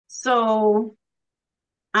So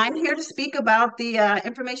I'm here to speak about the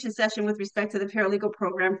information session with respect to the paralegal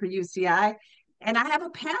program for UCI. And I have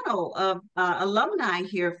a panel of alumni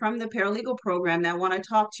here from the paralegal program that want to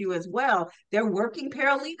talk to you as well. They're working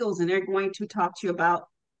paralegals and they're going to talk to you about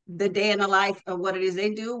the day in the life of what it is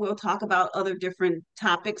they do. We'll talk about other different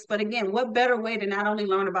topics. But again, what better way to not only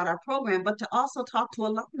learn about our program, but to also talk to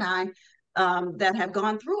alumni that have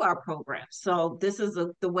gone through our program. So this is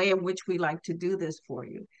the way in which we like to do this for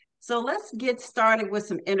you. So let's get started with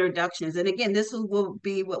some introductions. And again, will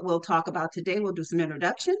be what we'll talk about today. We'll do some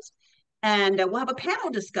introductions and we'll have a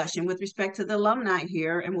panel discussion with respect to the alumni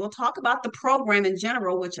here. And we'll talk about the program in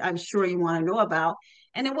general, which I'm sure you want to know about.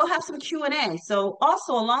 And then we'll have some Q&A. So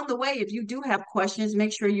also along the way, if you do have questions,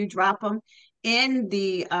 make sure you drop them in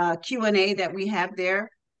the Q&A that we have there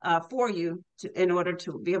for you in order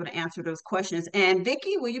to be able to answer those questions. And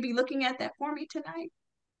Vicki, will you be looking at that for me tonight?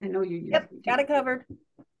 I know you Yep, usually got do. it covered.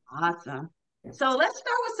 Awesome. So let's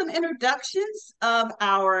start with some introductions of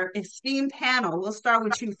our esteemed panel. We'll start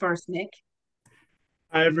with you first, Nick.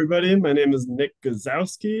 Hi, everybody. My name is Nick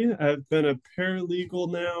Gazowski. I've been a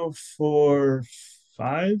paralegal now for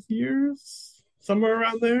 5 years, somewhere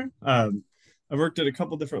around there. I've worked at a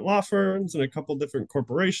couple different law firms and a couple different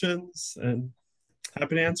corporations, and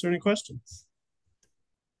happy to answer any questions.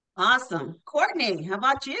 Awesome. Courtney, how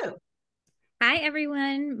about you? Hi,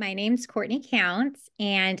 everyone. My name's Courtney Counts,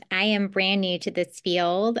 and I am brand new to this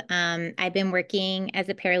field. I've been working as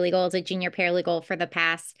a paralegal, as a junior paralegal for the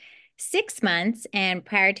past 6 months. And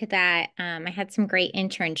prior to that, I had some great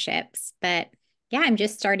internships. But yeah, I'm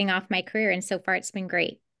just starting off my career, and so far it's been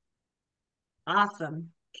great. Awesome.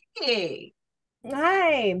 Hey.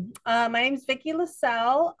 Hi, my name is Vicki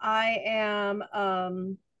LaSalle. I am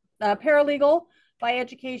a paralegal by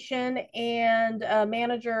education and a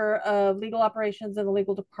manager of legal operations in the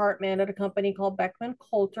legal department at a company called Beckman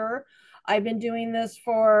Coulter. I've been doing this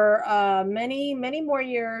for many, many more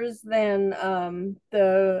years than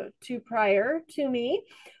the two prior to me,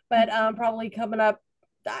 but probably coming up.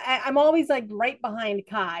 I'm always like right behind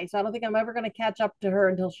Kai, so I don't think I'm ever going to catch up to her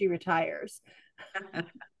until she retires.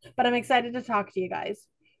 But I'm excited to talk to you guys.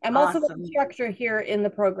 I'm also the Awesome. instructor here in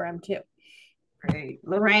the program too. Great.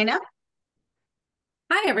 Lorena?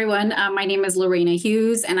 Hi, everyone. My name is Lorena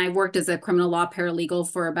Hughes, and I've worked as a criminal law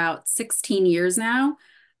paralegal for about 16 years now.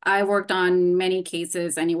 I worked on many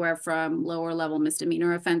cases, anywhere from lower level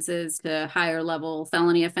misdemeanor offenses to higher level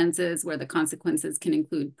felony offenses, where the consequences can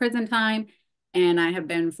include prison time. And I have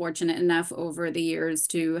been fortunate enough over the years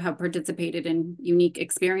to have participated in unique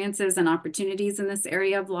experiences and opportunities in this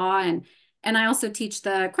area of law. And I also teach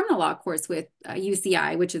the criminal law course with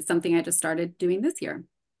UCI, which is something I just started doing this year.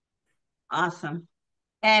 Awesome.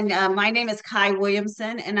 And my name is Kai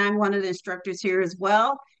Williamson, and I'm one of the instructors here as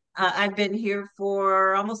well. I've been here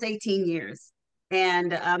for almost 18 years.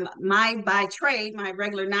 And by trade, my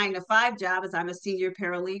regular 9 to 5 job is I'm a senior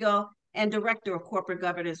paralegal and director of corporate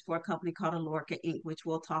governance for a company called Alorca Inc., which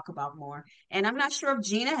we'll talk about more. And I'm not sure if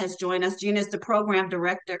Gina has joined us. Gina is the program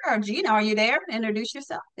director. Or Gina, are you there? Introduce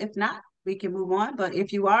yourself. If not, we can move on. But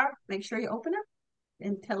if you are, make sure you open up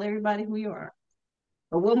and tell everybody who you are.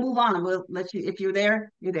 But we'll move on. We'll let you, if you're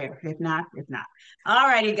there, you're there. If not, if not. All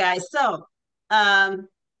righty, guys. So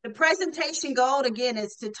the presentation goal, again,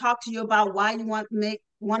 is to talk to you about why you want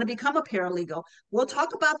to become a paralegal. We'll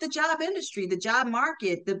talk about the job industry, the job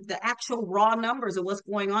market, the actual raw numbers of what's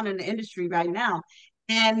going on in the industry right now.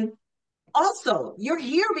 And also, you're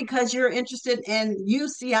here because you're interested in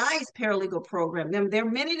UCI's paralegal program. There are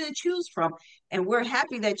many to choose from, and we're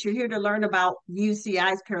happy that you're here to learn about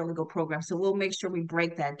UCI's paralegal program. So we'll make sure we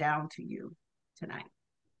break that down to you tonight.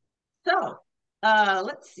 So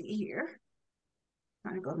let's see here.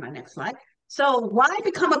 Trying to go to my next slide. So why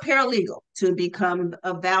become a paralegal? To become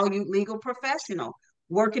a valued legal professional,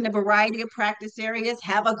 work in a variety of practice areas,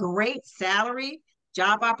 have a great salary,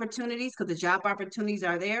 job opportunities, because the job opportunities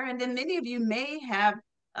are there. And then many of you may have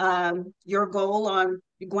your goal on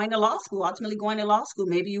going to law school, ultimately going to law school.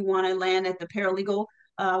 Maybe you want to land at the paralegal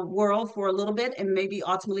world for a little bit and maybe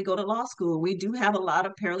ultimately go to law school. We do have a lot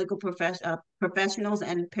of paralegal professionals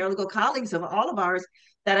and paralegal colleagues of all of ours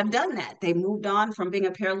that have done that. They moved on from being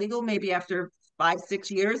a paralegal maybe after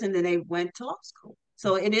 5-6 years, and then they went to law school.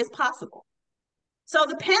 So it is possible. So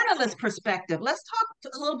the panelist perspective, let's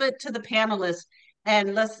talk a little bit to the panelists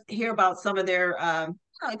and let's hear about some of their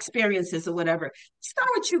experiences or whatever. Start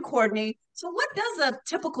with you, Courtney. So what does a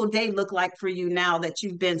typical day look like for you now that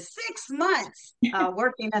you've been 6 months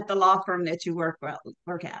working at the law firm that you work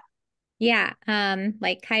at? Yeah,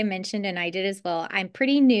 like Kai mentioned, and I did as well, I'm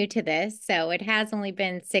pretty new to this, so it has only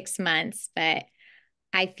been 6 months, but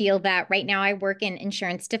I feel that right now I work in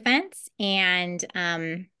insurance defense, and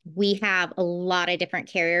we have a lot of different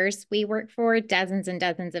carriers we work for, dozens and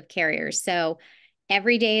dozens of carriers. So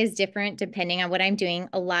every day is different depending on what I'm doing.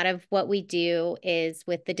 A lot of what we do is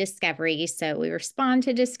with the discovery. So we respond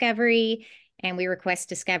to discovery and we request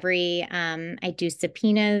discovery. I do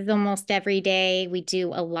subpoenas almost every day. We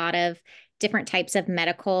do a lot of different types of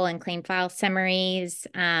medical and claim file summaries.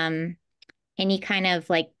 Any kind of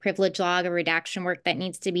like privilege log or redaction work that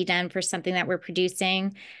needs to be done for something that we're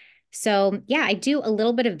producing. So yeah, I do a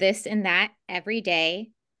little bit of this and that every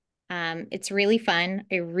day. It's really fun.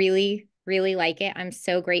 I really, really like it. I'm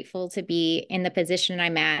so grateful to be in the position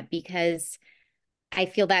I'm at because I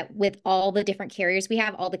feel that with all the different carriers we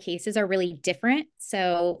have, all the cases are really different.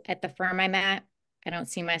 So at the firm I'm at, I don't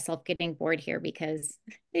see myself getting bored here because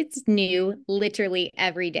it's new literally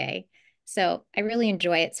every day. So I really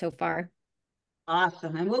enjoy it so far.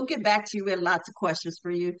 Awesome. And we'll get back to you with lots of questions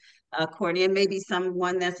for you, Courtney, and maybe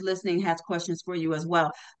someone that's listening has questions for you as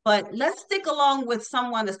well. But let's stick along with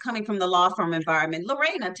someone that's coming from the law firm environment.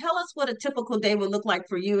 Lorena, tell us what a typical day would look like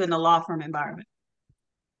for you in the law firm environment.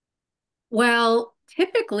 Well,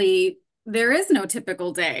 typically there is no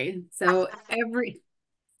typical day. So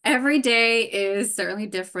every day is certainly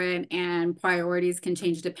different and priorities can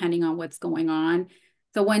change depending on what's going on.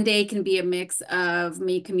 So one day can be a mix of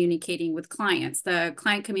me communicating with clients. The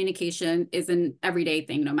client communication is an everyday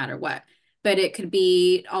thing no matter what. But it could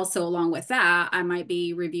be also along with that, I might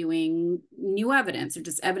be reviewing new evidence or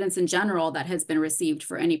just evidence in general that has been received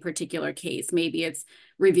for any particular case. Maybe it's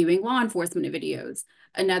reviewing law enforcement videos.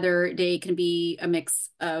 Another day can be a mix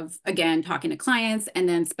of, again, talking to clients and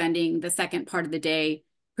then spending the second part of the day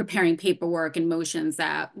preparing paperwork and motions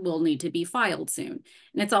that will need to be filed soon.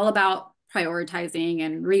 And it's all about prioritizing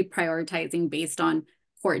and reprioritizing based on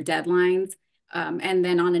court deadlines. And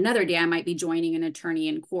then on another day, I might be joining an attorney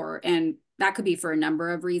in court. And that could be for a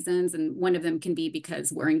number of reasons. And one of them can be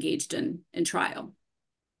because we're engaged in trial.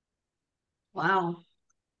 Wow.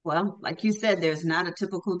 Well, like you said, there's not a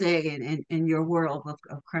typical day in your world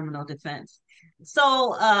of criminal defense.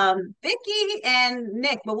 So, Vicky and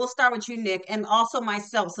Nick, but we'll start with you, Nick, and also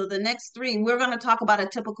myself. So the next three, we're going to talk about a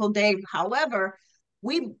typical day. However,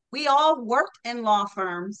 we all worked in law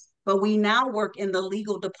firms, but we now work in the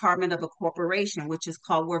legal department of a corporation, which is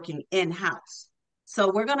called working in-house.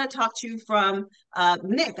 So we're going to talk to you from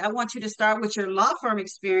Nick. I want you to start with your law firm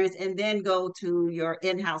experience and then go to your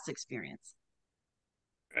in-house experience.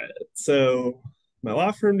 So my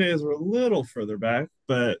law firm days were a little further back,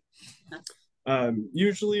 but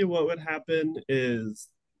usually what would happen is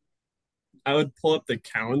I would pull up the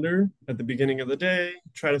calendar at the beginning of the day,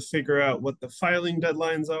 try to figure out what the filing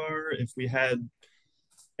deadlines are, if we had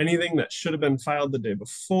anything that should have been filed the day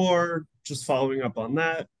before, just following up on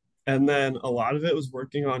that. And then a lot of it was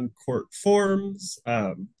working on court forms,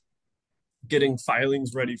 getting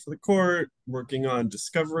filings ready for the court, working on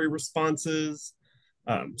discovery responses,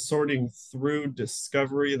 sorting through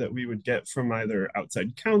discovery that we would get from either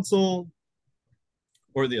outside counsel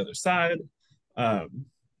or the other side.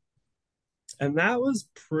 And that was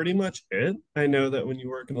pretty much it. I know that when you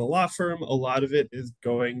work in a law firm, a lot of it is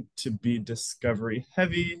going to be discovery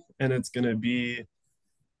heavy, and it's going to be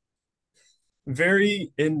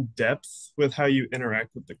very in depth with how you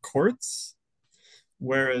interact with the courts.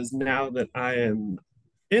 Whereas now that I am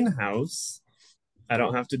in house, I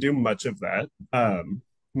don't have to do much of that.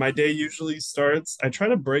 My day usually starts, I try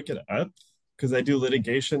to break it up because I do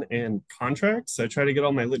litigation and contracts. So I try to get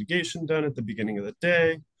all my litigation done at the beginning of the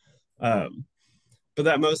day. But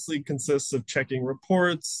that mostly consists of checking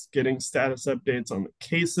reports, getting status updates on the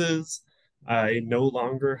cases. I no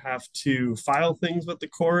longer have to file things with the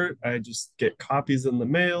court. I just get copies in the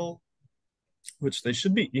mail, which they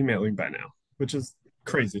should be emailing by now, which is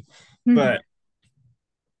crazy. Mm-hmm. But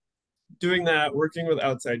doing that, working with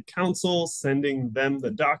outside counsel, sending them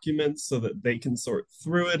the documents so that they can sort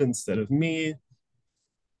through it instead of me.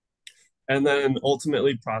 And then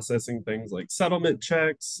ultimately processing things like settlement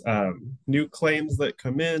checks, new claims that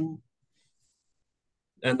come in.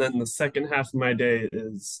 And then the second half of my day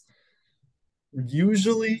is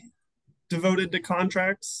usually devoted to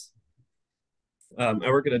contracts. I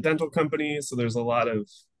work at a dental company, so there's a lot of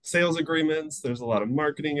sales agreements, there's a lot of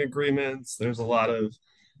marketing agreements, there's a lot of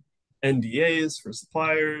NDAs for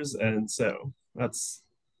suppliers, and so that's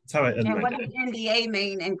how I end my day. And what does NDA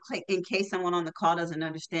mean in case someone on the call doesn't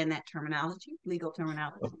understand that terminology, legal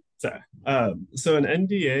terminology? So an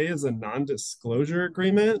NDA is a non-disclosure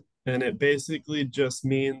agreement, and it basically just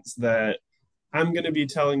means that I'm going to be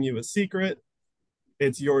telling you a secret.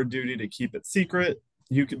 It's your duty to keep it secret.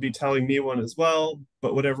 You could be telling me one as well,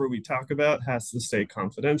 but whatever we talk about has to stay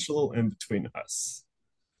confidential and between us.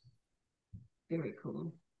 Very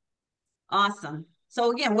cool. Awesome.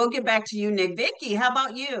 So again, we'll get back to you, Nick. Vicky, how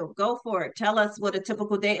about you? Go for it. Tell us what a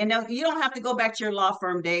typical day. And now you don't have to go back to your law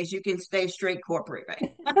firm days. You can stay straight corporate,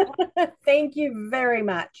 right? Thank you very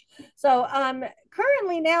much. So,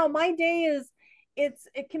 currently now my day is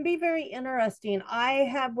it can be very interesting. I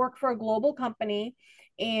have worked for a global company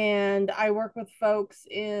and I work with folks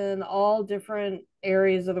in all different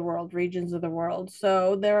areas of the world, regions of the world.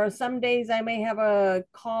 So there are some days I may have a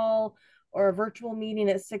call or a virtual meeting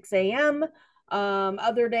at 6 a.m.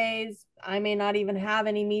 Other days I may not even have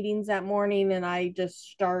any meetings that morning and I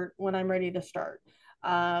just start when I'm ready to start.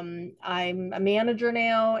 I'm a manager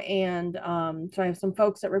now, and so I have some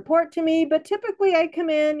folks that report to me. But typically, I come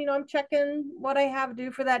in, I'm checking what I have to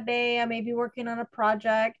do for that day. I may be working on a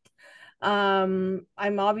project. I'm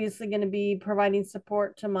obviously going to be providing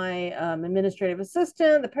support to my administrative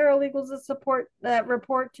assistant, the paralegals that support that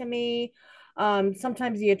report to me.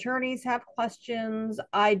 Sometimes the attorneys have questions.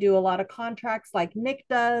 I do a lot of contracts like Nick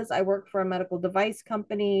does. I work for a medical device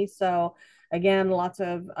company. So, again, lots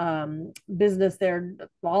of business there,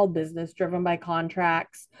 all business driven by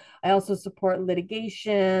contracts. I also support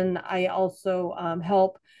litigation. I also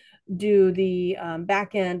help do the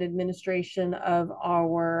back end administration of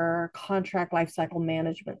our contract lifecycle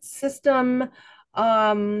management system.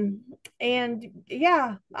 Um, and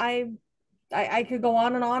yeah, I could go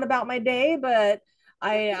on and on about my day, but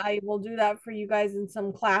I will do that for you guys in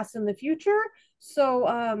some class in the future. So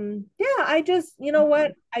yeah, I just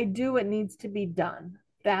what I do, it needs to be done.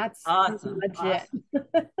 That's pretty Awesome. much it.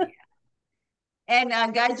 Awesome.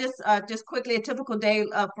 And guys, just quickly, a typical day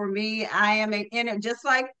for me. I am just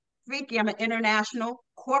like Vicky, I'm an international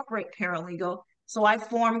corporate paralegal. So I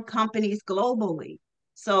form companies globally.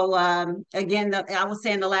 So again, I was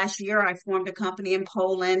saying the last year I formed a company in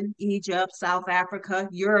Poland, Egypt, South Africa,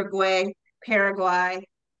 Uruguay, Paraguay,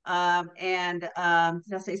 and did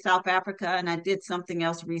I say South Africa? And I did something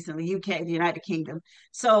else recently, UK, the United Kingdom.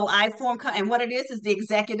 So I form, and what it is the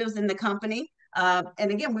executives in the company. And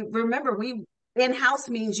again, we remember we in-house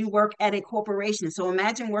means you work at a corporation. So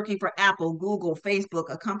imagine working for Apple, Google, Facebook,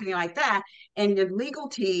 a company like that, and the legal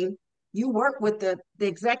team, you work with the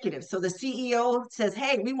executives. So the CEO says,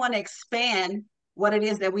 hey, we want to expand what it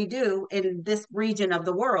is that we do in this region of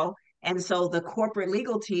the world. And so the corporate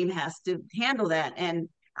legal team has to handle that. And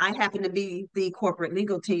I happen to be the corporate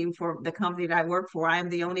legal team for the company that I work for. I am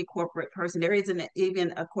the only corporate person. There isn't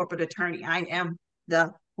even a corporate attorney. I am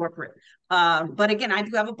the corporate. But again, I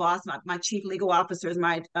do have a boss. My chief legal officer is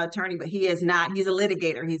my attorney, but he is not. He's a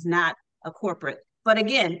litigator. He's not a corporate. But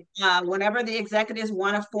again, whenever the executives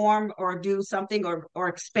want to form or do something or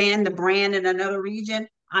expand the brand in another region,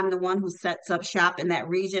 I'm the one who sets up shop in that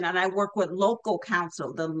region. And I work with local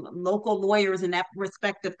counsel, the local lawyers in that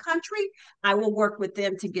respective country. I will work with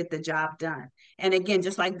them to get the job done. And again,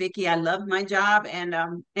 just like Vicky, I love my job. And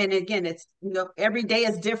again, it's every day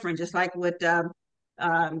is different, just like what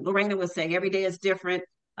Lorena was saying, every day is different.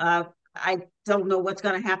 I don't know what's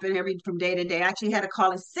going to happen from day to day. I actually had a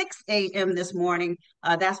call at 6 a.m. this morning.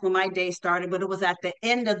 That's when my day started, but it was at the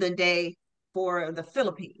end of the day for the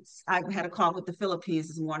Philippines. I had a call with the Philippines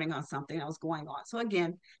this morning on something that was going on. So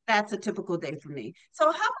again, that's a typical day for me. So how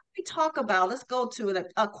about we talk about, let's go to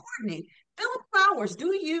Courtney, billable hours.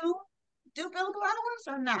 Do you do billable hours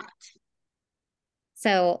or not?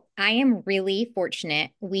 So I am really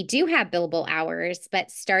fortunate. We do have billable hours,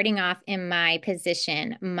 but starting off in my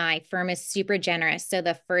position, my firm is super generous. So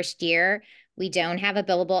the first year, we don't have a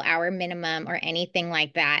billable hour minimum or anything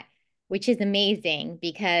like that, which is amazing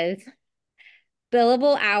because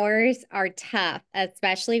billable hours are tough,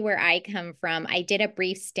 especially where I come from. I did a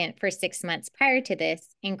brief stint for 6 months prior to this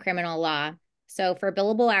in criminal law. So for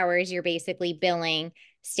billable hours, you're basically billing,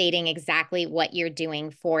 stating exactly what you're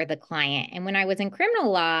doing for the client. And when I was in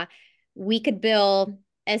criminal law, we could bill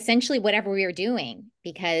essentially whatever we were doing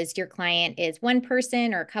because your client is one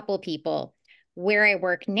person or a couple of people. Where I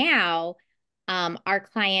work now, our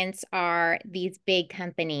clients are these big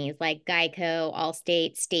companies like Geico,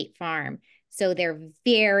 Allstate, State Farm. So they're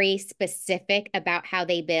very specific about how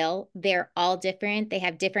they bill. They're all different. They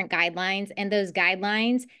have different guidelines, and those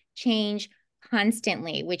guidelines change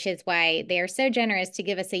constantly, which is why they are so generous to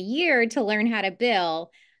give us a year to learn how to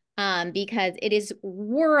bill, because it is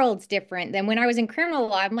worlds different than when I was in criminal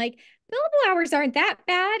law. I'm like, billable hours aren't that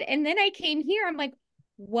bad. And then I came here, I'm like,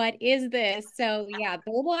 what is this? So yeah,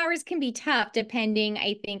 billable hours can be tough depending,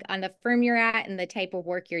 I think, on the firm you're at and the type of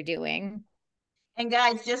work you're doing. And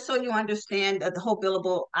guys, just so you understand the whole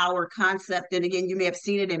billable hour concept, and again, you may have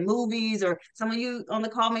seen it in movies, or some of you on the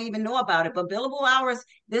call may even know about it, but billable hours,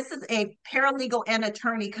 this is a paralegal and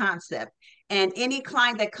attorney concept. And any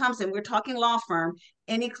client that comes in, we're talking law firm,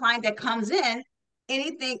 any client that comes in,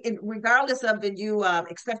 anything, regardless of you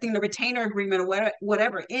accepting the retainer agreement or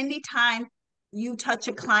whatever, anytime you touch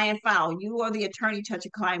a client file, you or the attorney touch a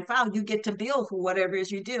client file, you get to bill for whatever it is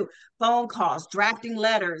you do. Phone calls, drafting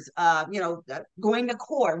letters, going to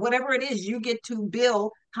court, whatever it is, you get to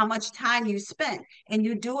bill how much time you spent. And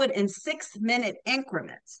you do it in 6-minute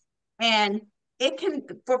increments. And it can,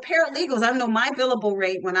 for paralegals, I know my billable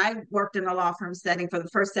rate when I worked in a law firm setting for the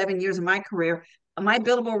first 7 years of my career, my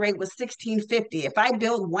billable rate was $1,650. If I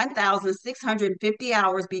billed 1,650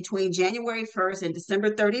 hours between January 1st and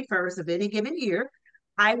December 31st of any given year,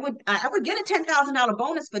 I would get a $10,000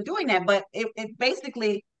 bonus for doing that. But it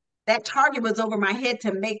basically, that target was over my head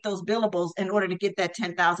to make those billables in order to get that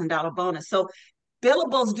 $10,000 bonus. So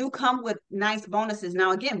billables do come with nice bonuses.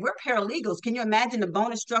 Now, again, we're paralegals. Can you imagine the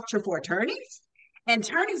bonus structure for attorneys? And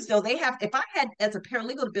attorneys, though, they have, if I had as a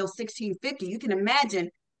paralegal to bill 1,650, you can imagine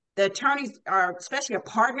the attorneys are, especially a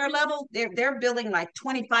partner level, they're billing like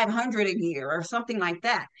 2,500 a year or something like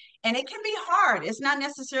that. And it can be hard. It's not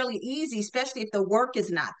necessarily easy, especially if the work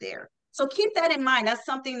is not there. So keep that in mind. That's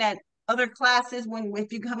something that other classes,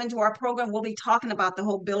 if you come into our program, we'll be talking about the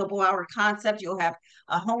whole billable hour concept. You'll have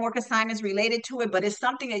homework assignments related to it, but it's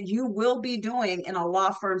something that you will be doing in a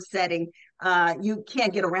law firm setting. You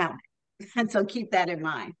can't get around it. And so keep that in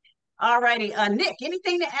mind. All righty, Nick,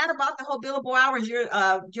 anything to add about the whole billable hours? You're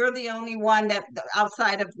the only one that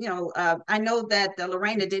outside of, I know that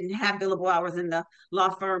Lorena didn't have billable hours in the law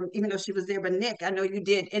firm, even though she was there, but Nick, I know you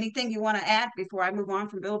did. Anything you want to add before I move on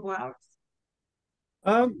from billable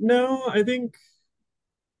hours? No, I think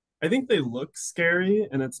they look scary,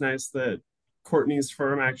 and it's nice that Courtney's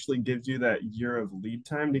firm actually gives you that year of lead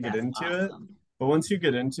time to get That's into it. awesome. But once you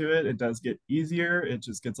get into it, it does get easier. It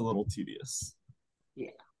just gets a little tedious. Yeah,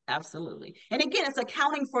 absolutely. And again, it's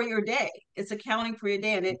accounting for your day. It's accounting for your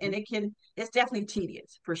day, and it's definitely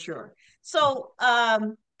tedious for sure. So,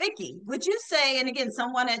 Vicki, would you say, and again,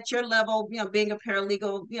 someone at your level, being a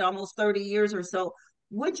paralegal, almost 30 years or so,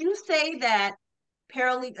 would you say that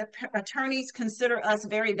paralegal attorneys consider us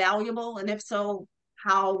very valuable? And if so,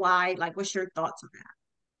 how, why, like, what's your thoughts on that?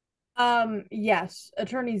 Yes,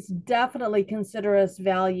 attorneys definitely consider us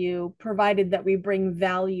value, provided that we bring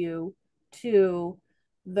value to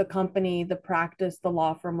the company, the practice, the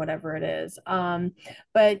law firm, whatever it is.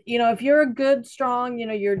 But if you're a good, strong,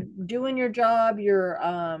 you're doing your job, you're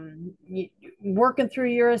working through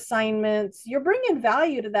your assignments, you're bringing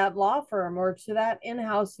value to that law firm or to that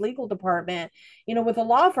in-house legal department. With a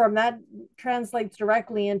law firm, that translates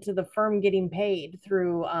directly into the firm getting paid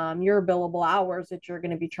through your billable hours that you're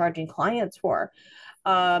going to be charging clients for.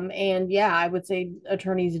 And yeah, I would say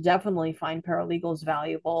attorneys definitely find paralegals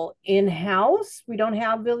valuable. In-house, we don't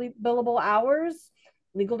have billable hours.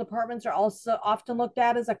 Legal departments are also often looked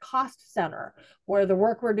at as a cost center, where the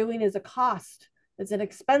work we're doing is a cost. It's an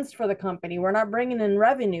expense for the company. We're not bringing in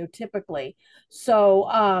revenue typically. So,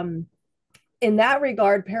 in that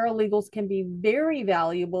regard, paralegals can be very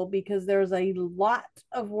valuable because there's a lot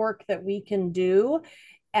of work that we can do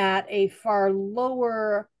at a far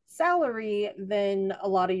lower salary than a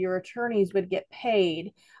lot of your attorneys would get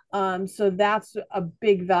paid. So that's a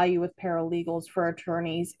big value with paralegals for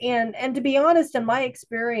attorneys. And to be honest, in my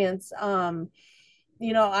experience, I've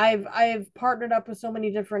partnered up with so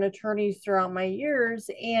many different attorneys throughout my years,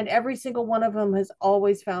 and every single one of them has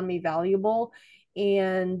always found me valuable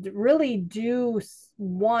and really do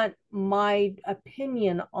want my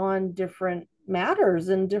opinion on different matters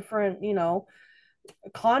and different,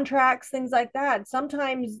 contracts, things like that.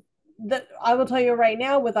 Sometimes that I will tell you right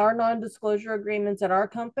now, with our non-disclosure agreements at our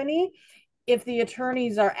company, if the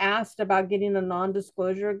attorneys are asked about getting a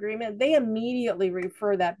non-disclosure agreement, they immediately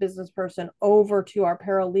refer that business person over to our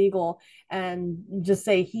paralegal and just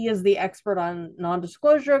say he is the expert on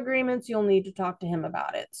non-disclosure agreements. You'll need to talk to him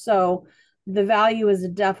about it. So the value is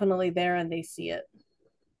definitely there and they see it.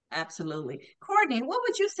 Absolutely. Courtney, what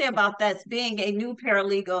would you say about that being a new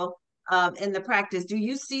paralegal in the practice? Do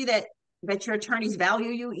you see that your attorneys value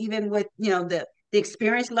you even with, the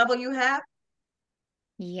experience level you have?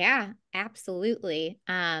 Yeah, absolutely.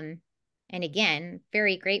 And again,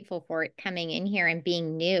 very grateful for it coming in here and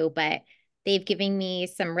being new, but they've given me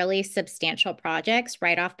some really substantial projects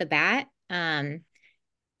right off the bat.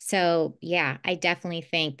 So yeah, I definitely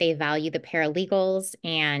think they value the paralegals,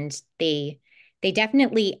 and they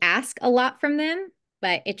definitely ask a lot from them,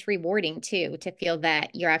 but it's rewarding too to feel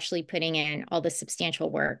that you're actually putting in all the substantial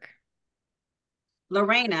work.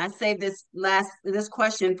 Lorena, I saved this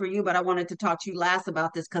question for you, but I wanted to talk to you last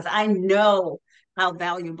about this because I know how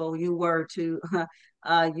valuable you were to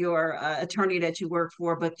your attorney that you worked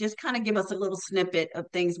for. But just kind of give us a little snippet of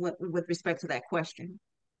things with respect to that question.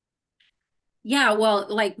 Yeah, well,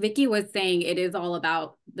 like Vicky was saying, it is all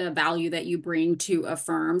about the value that you bring to a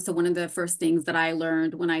firm. So one of the first things that I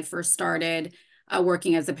learned when I first started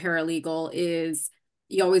working as a paralegal is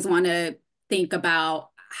you always want to think about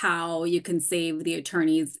how you can save the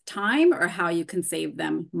attorneys time or how you can save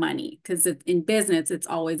them money. Because in business, it's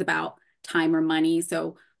always about time or money.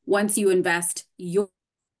 So once you invest your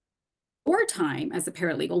time as a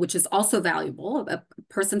paralegal, which is also valuable. A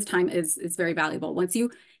person's time is very valuable. Once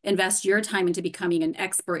you invest your time into becoming an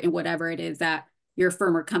expert in whatever it is that your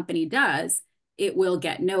firm or company does, it will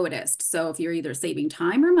get noticed. So if you're either saving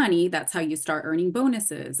time or money, that's how you start earning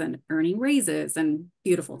bonuses and earning raises and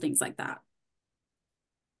beautiful things like that.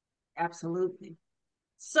 Absolutely.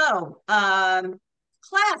 So,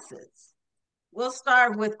 classes. We'll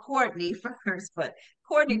start with Courtney first, but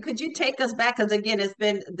Courtney, could you take us back? Because again, it's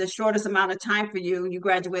been the shortest amount of time for you. You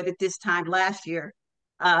graduated this time last year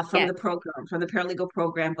from Yeah. the program, from the paralegal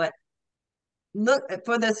program. But look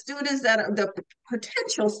for the students that are the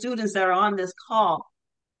potential students that are on this call,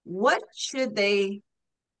 what should they,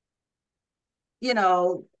 you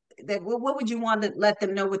know, that what would you want to let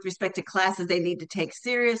them know with respect to classes they need to take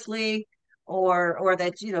seriously? Or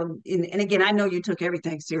that, and again, I know you took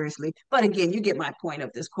everything seriously, but again, you get my point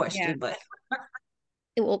of this Yeah. question. But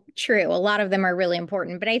Well, true. A lot of them are really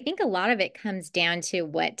important, but I think a lot of it comes down to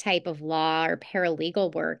what type of law or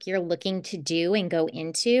paralegal work you're looking to do and go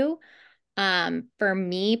into. For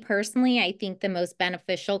me personally, I think the most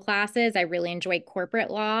beneficial classes, I really enjoy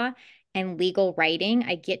corporate law and legal writing.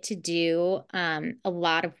 I get to do a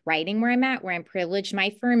lot of writing where I'm at, where I'm privileged. My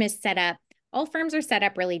firm is set up, all firms are set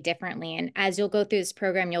up really differently. And as you'll go through this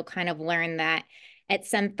program, you'll kind of learn that at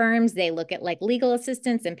some firms, they look at like legal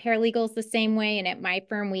assistants and paralegals the same way. And at my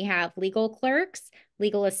firm, we have legal clerks,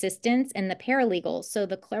 legal assistants, and the paralegals. So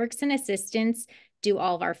the clerks and assistants do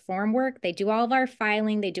all of our form work. They do all of our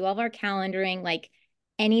filing. They do all of our calendaring. Like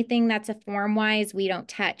anything that's a form wise, we don't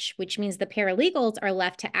touch, which means the paralegals are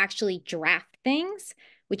left to actually draft things,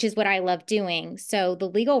 which is what I love doing. So the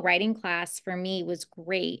legal writing class for me was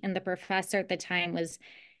great. And the professor at the time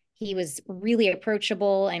he was really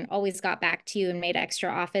approachable and always got back to you and made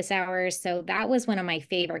extra office hours. So that was one of my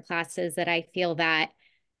favorite classes that I feel that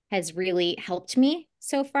has really helped me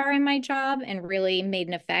so far in my job and really made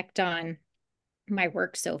an effect on my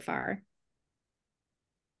work so far.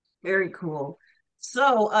 very cool.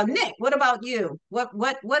 So, Nick, what about you?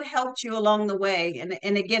 What helped you along the way?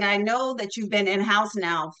 And again, I know that you've been in house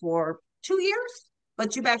now for 2 years,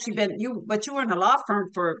 but you've actually but you were in a law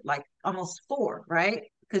firm for like almost four, right?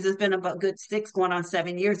 Because it's been about good 6 going on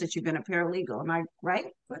 7 years that you've been a paralegal. Am I right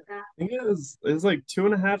with that? I think it was like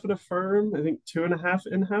 2.5 at a firm. I think 2.5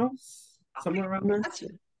 in-house, somewhere around there. Gotcha.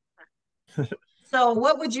 So,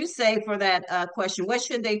 what would you say for that question? What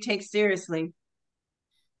should they take seriously?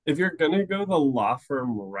 If you're gonna go the law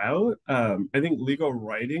firm route, I think legal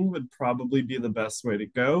writing would probably be the best way to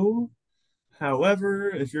go. However,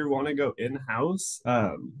 if you want to go in-house,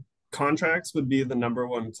 contracts would be the number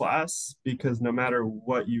one class because no matter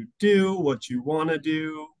what you do, what you want to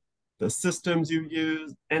do, the systems you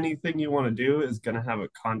use, anything you want to do is going to have a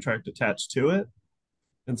contract attached to it.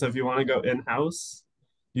 And so if you want to go in-house,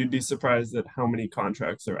 you'd be surprised at how many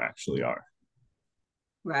contracts there actually are.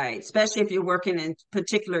 Right, especially if you're working in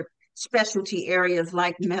particular specialty areas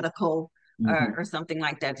like medical Mhm. or something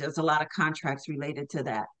like that. There's a lot of contracts related to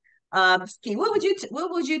that. Ski, what would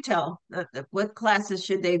you tell? What classes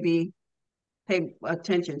should they be pay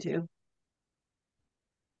attention to?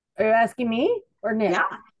 Are you asking me or Nick? Yeah.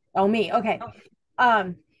 Oh, me. Okay.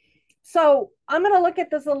 Um, so I'm going to look at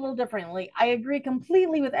this a little differently. I agree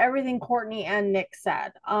completely with everything Courtney and Nick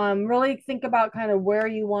said. Really think about kind of where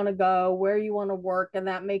you want to go, where you want to work, and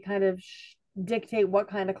that may kind of dictate what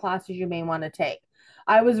kind of classes you may want to take.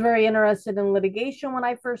 I was very interested in litigation when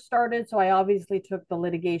I first started, so I obviously took the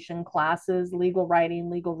litigation classes, legal writing,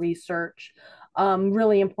 legal research,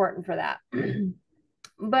 really important for that.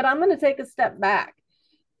 But I'm going to take a step back.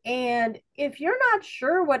 And if you're not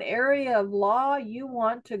sure what area of law you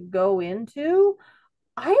want to go into,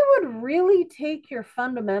 I would really take your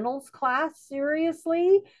fundamentals class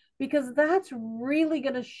seriously because that's really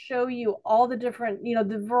going to show you all the different,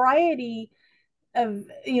 the variety of,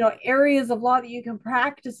 areas of law that you can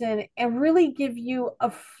practice in and really give you a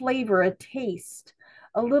flavor, a taste,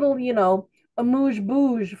 a little, a mouge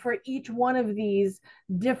bouge for each one of these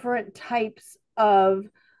different types of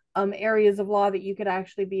areas of law that you could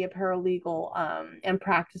actually be a paralegal and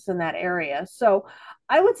practice in that area. So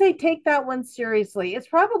I would say take that one seriously. It's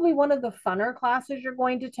probably one of the funner classes you're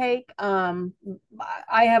going to take. I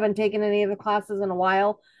haven't taken any of the classes in a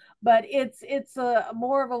while, but it's a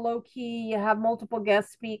more of a low key. You have multiple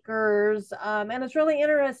guest speakers, and it's really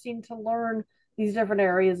interesting to learn these different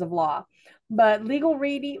areas of law. But legal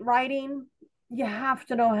reading, writing, you have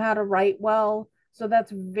to know how to write well. So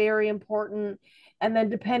that's very important. And then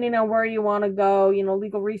depending on where you want to go,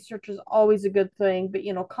 legal research is always a good thing, but,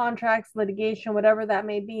 contracts, litigation, whatever that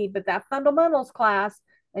may be. But that fundamentals class,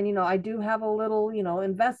 and, I do have a little,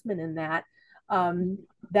 investment in that.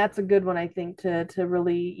 That's a good one, I think, to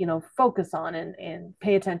really, focus on and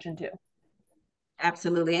pay attention to.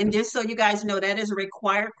 Absolutely. And just so you guys know, that is a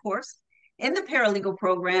required course in the paralegal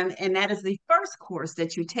program. And that is the first course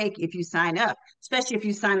that you take if you sign up, especially if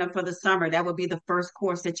you sign up for the summer. That would be the first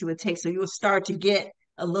course that you would take. So you will start to get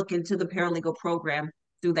a look into the paralegal program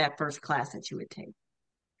through that first class that you would take.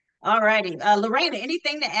 All righty. Lorena,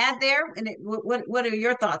 anything to add there? And what are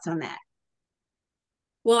your thoughts on that?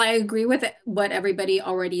 Well, I agree with what everybody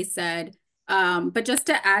already said. But just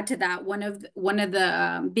to add to that, one of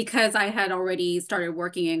the because I had already started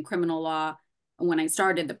working in criminal law when I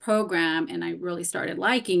started the program and I really started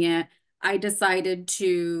liking it, I decided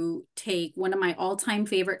to take one of my all-time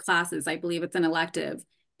favorite classes. I believe it's an elective,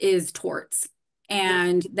 is torts.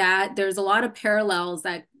 And that there's a lot of parallels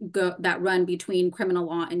that run between criminal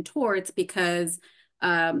law and torts because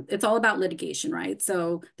it's all about litigation, right?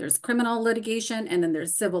 So there's criminal litigation and then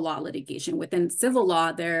there's civil law litigation. Within civil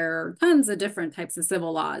law, there are tons of different types of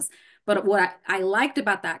civil laws. But what I liked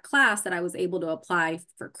about that class that I was able to apply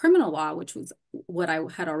for criminal law, which was what I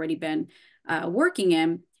had already been working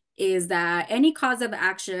in, is that any cause of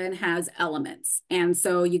action has elements. And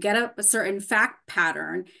so you get a certain fact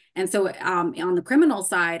pattern. And so on the criminal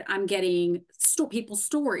side, I'm getting people's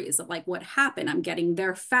stories of like what happened. I'm getting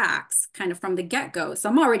their facts kind of from the get-go. So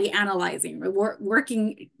I'm already analyzing,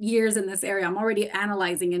 working years in this area. I'm already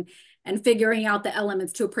analyzing and figuring out the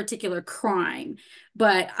elements to a particular crime.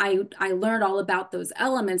 But I learned all about those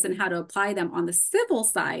elements and how to apply them on the civil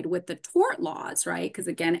side with the tort laws, right? Because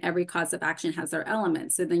again, every cause of action has their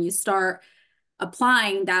elements. So then you start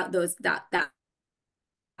applying that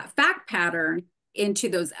fact pattern into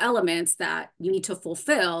those elements that you need to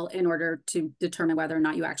fulfill in order to determine whether or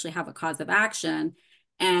not you actually have a cause of action.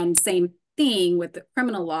 And same thing with the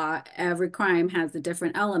criminal law, every crime has the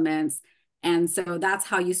different elements. And so that's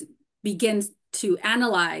how you begin to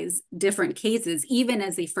analyze different cases, even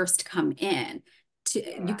as they first come in.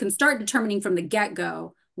 You can start determining from the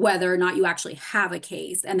get-go whether or not you actually have a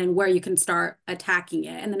case, and then where you can start attacking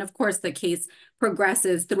it. And then, of course, the case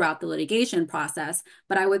progresses throughout the litigation process.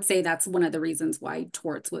 But I would say that's one of the reasons why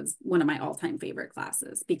torts was one of my all-time favorite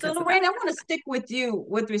classes. Because so, Lorraine, I want to stick with you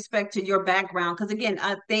with respect to your background, because again,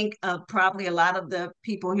 I think probably a lot of the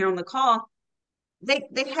people here on the call, they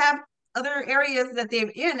have other areas that they're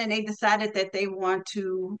in, and they decided that they want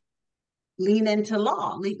to lean into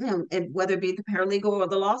law, and whether it be the paralegal or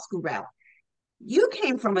the law school route. You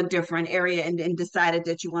came from a different area and decided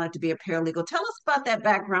that you wanted to be a paralegal. Tell us about that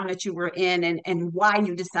background that you were in and why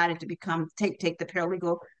you decided to take the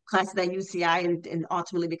paralegal classes at UCI and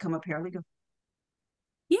ultimately become a paralegal.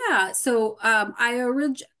 Yeah, so I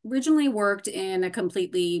originally worked in a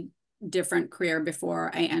completely different career before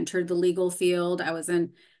I entered the legal field. I was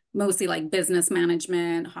in mostly like business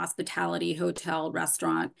management, hospitality, hotel,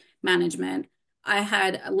 restaurant management. I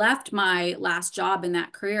had left my last job in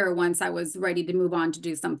that career once I was ready to move on to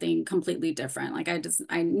do something completely different. Like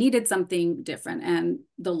I needed something different, and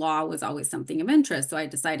the law was always something of interest. So I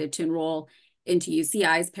decided to enroll into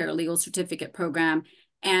UCI's paralegal certificate program.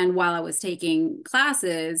 And while I was taking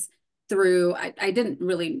classes I didn't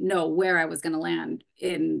really know where I was going to land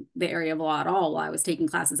in the area of law at all while I was taking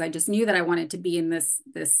classes. I just knew that I wanted to be in this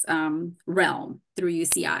realm through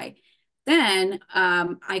UCI. Then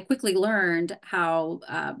I quickly learned how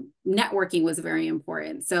networking was very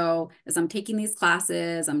important. So as I'm taking these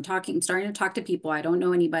classes, I'm starting to talk to people. I don't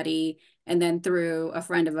know anybody. And then through a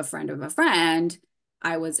friend of a friend of a friend,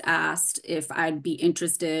 I was asked if I'd be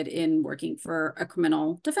interested in working for a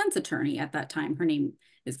criminal defense attorney at that time. Her name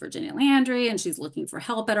is Virginia Landry, and she's looking for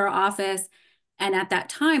help at our office. And at that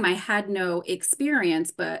time, I had no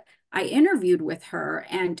experience, but I interviewed with her,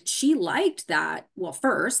 and she liked that. Well,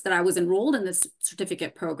 first, that I was enrolled in this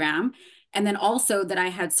certificate program, and then also that I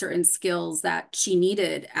had certain skills that she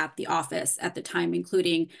needed at the office at the time,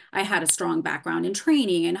 including I had a strong background in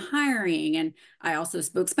training and hiring, and I also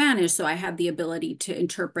spoke Spanish, so I had the ability to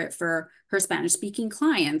interpret for her Spanish-speaking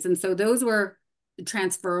clients. And so those were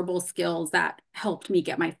transferable skills that helped me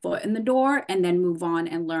get my foot in the door and then move on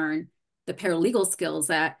and learn the paralegal skills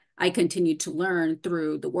that I continued to learn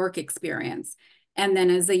through the work experience. And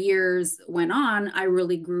then as the years went on, I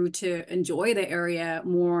really grew to enjoy the area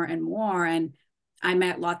more and more. And I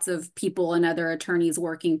met lots of people and other attorneys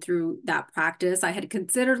working through that practice. I had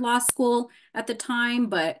considered law school at the time,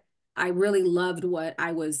 but I really loved what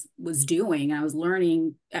I was doing. I was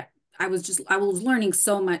learning. I was learning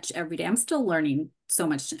so much every day. I'm still learning so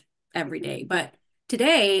much every day, but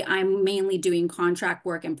today I'm mainly doing contract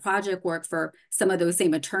work and project work for some of those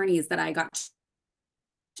same attorneys that I got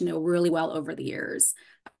to know really well over the years.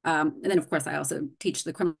 And then of course I also teach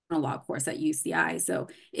the criminal law course at UCI. So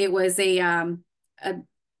it was it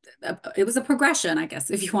was a progression, I guess,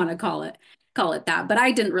 if you want to call it that. But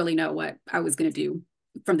I didn't really know what I was going to do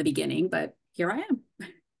from the beginning, but here I am.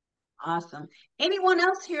 Awesome. Anyone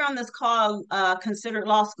else here on this call considered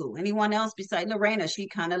law school? Anyone else besides Lorena? She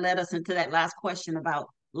kind of led us into that last question about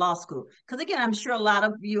law school. Because again, I'm sure a lot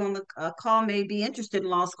of you on the call may be interested in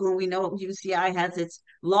law school. And we know UCI has its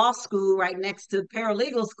law school right next to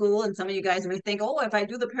paralegal school. And some of you guys may think, oh, if I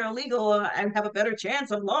do the paralegal, I have a better chance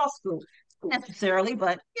of law school. Not necessarily,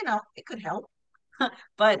 but you know, it could help.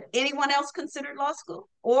 But anyone else considered law school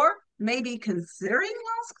or maybe considering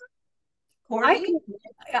law school?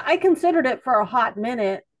 I considered it for a hot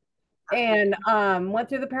minute and went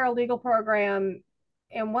through the paralegal program.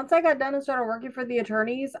 And once I got done and started working for the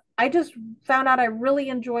attorneys, I just found out I really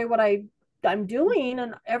enjoy what I'm doing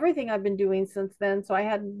and everything I've been doing since then. So I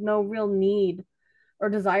had no real need or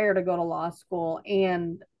desire to go to law school.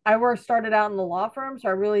 And I started out in the law firm, so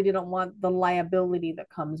I really didn't want the liability that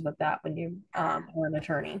comes with that when you are an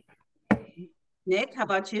attorney. Nick, how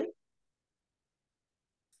about you?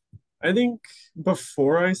 I think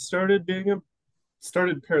before I started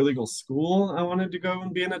started paralegal school, I wanted to go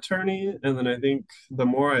and be an attorney. And then I think the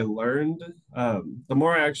more I learned, the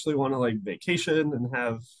more I actually want to like vacation and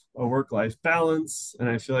have a work-life balance. And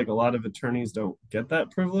I feel like a lot of attorneys don't get that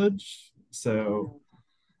privilege. So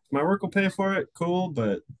if my work will pay for it, cool.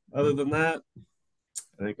 But other than that,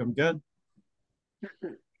 I think I'm good.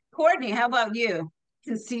 Courtney, how about you?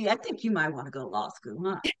 I think you might want to go to law school,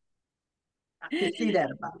 huh? I can see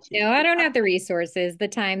that about you. No, I don't have the resources, the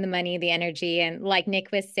time, the money, the energy. And like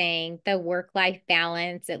Nick was saying, the work-life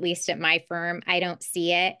balance, at least at my firm, I don't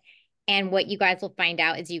see it. And what you guys will find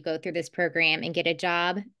out as you go through this program and get a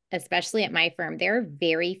job, especially at my firm, there are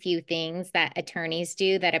very few things that attorneys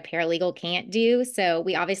do that a paralegal can't do. So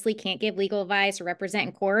we obviously can't give legal advice or represent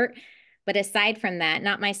in court. But aside from that,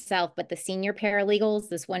 not myself, but the senior paralegals,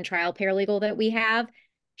 this one trial paralegal that we have,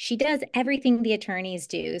 she does everything the attorneys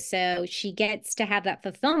do. So she gets to have that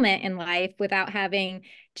fulfillment in life without having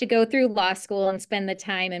to go through law school and spend the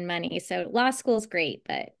time and money. So law school is great,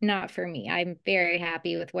 but not for me. I'm very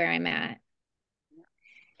happy with where I'm at.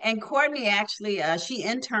 And Courtney actually, she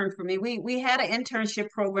interned for me. We had an internship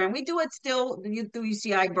program. We do it still through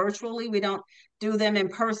UCI virtually. We don't do them in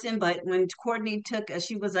person. But when Courtney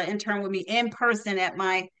she was an intern with me in person at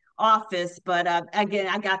my office. But again,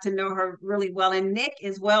 I got to know her really well. And Nick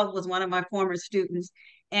as well was one of my former students.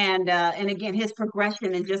 And again, his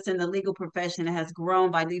progression and just in the legal profession has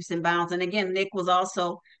grown by leaps and bounds. And again, Nick was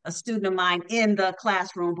also a student of mine in the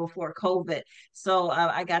classroom before COVID. So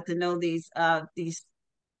I got to know these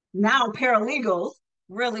now paralegals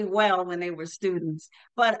really well when they were students.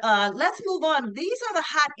 But let's move on. These are the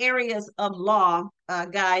hot areas of law,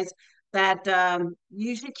 guys, that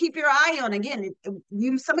you should keep your eye on. Again,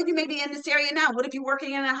 some of you may be in this area now. What if you're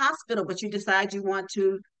working in a hospital, but you decide you want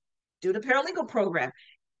to do the paralegal program?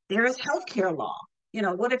 There is healthcare law. You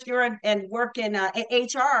know, what if you're and work in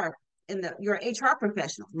HR, you're an HR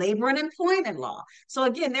professional, labor and employment law. So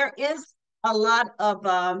again, there is a lot of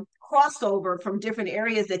crossover from different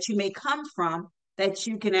areas that you may come from that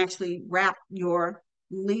you can actually wrap your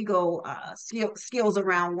legal skills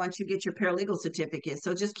around once you get your paralegal certificate.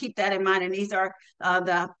 So just keep that in mind. And these are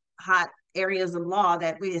the hot areas of law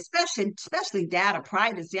that we, especially data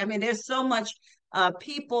privacy. I mean, there's so much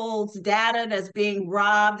people's data that's being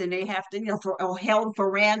robbed and they have to, or held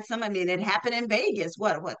for ransom. I mean, it happened in Vegas,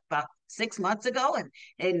 what about 6 months ago?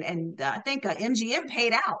 And I think MGM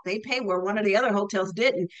paid out. They paid where one of the other hotels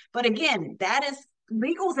didn't. But again, that is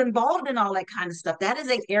legal's involved in all that kind of stuff. That is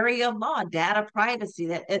an area of law, data privacy.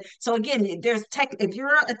 So again, there's tech. If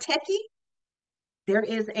you're a techie, there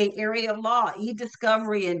is an area of law.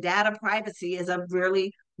 E-discovery and data privacy is a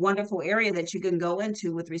really wonderful area that you can go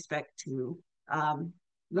into with respect to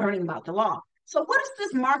learning about the law. So what is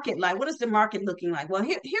this market like? What is the market looking like? Well,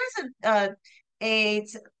 here's a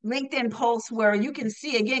LinkedIn post where you can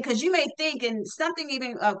see again, because you may think, and something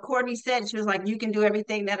even Courtney said, she was like, you can do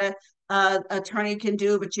everything that a attorney can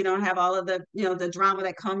do, but you don't have all of the, you know, the drama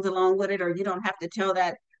that comes along with it, or you don't have to tell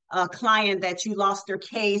that client that you lost their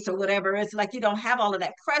case or whatever. It's like you don't have all of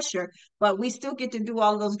that pressure, but we still get to do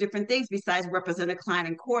all of those different things besides represent a client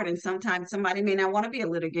in court. And sometimes somebody may not want to be a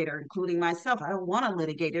litigator, including myself. I don't want to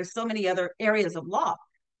litigate. There's so many other areas of law,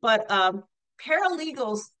 but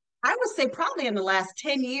paralegals, I would say probably in the last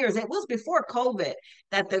 10 years, it was before COVID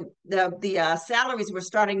that the salaries were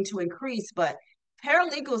starting to increase, but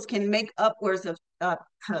paralegals can make upwards of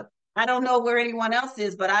I don't know where anyone else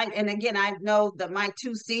is, but and again, I know that my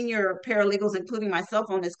two senior paralegals, including myself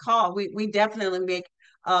on this call, we definitely make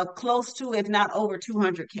close to, if not over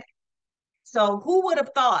 200K. So who would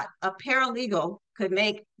have thought a paralegal could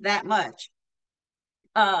make that much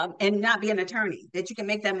and not be an attorney, that you can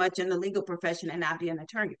make that much in the legal profession and not be an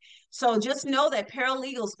attorney? So just know that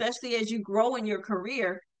paralegal, especially as you grow in your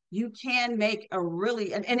career, you can make a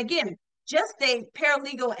really, and again, just a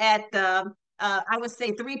paralegal at I would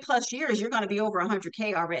say 3+ years, you're going to be over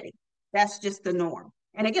 100K already. That's just the norm.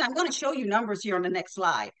 And again, I'm going to show you numbers here on the next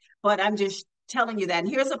slide, but I'm just telling you that. And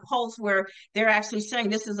here's a post where they're actually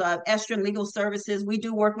saying this is Estrun Legal Services. We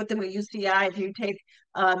do work with them at UCI. If you take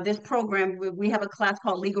this program, we have a class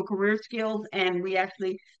called Legal Career Skills, and we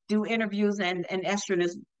actually do interviews, and Estrun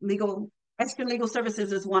Legal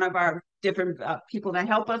Services is one of our different people that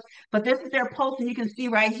help us. But this is their post, and you can see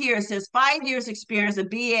right here, it says 5 years experience, a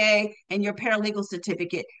BA, and your paralegal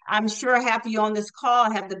certificate. I'm sure half of you on this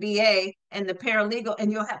call have the BA and the paralegal,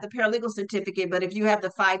 and you'll have the paralegal certificate. But if you have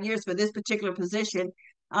the 5 years for this particular position,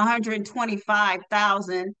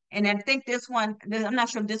 125,000. And I think this one, I'm not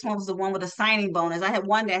sure if this one was the one with a signing bonus. I had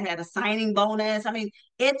one that had a signing bonus. I mean,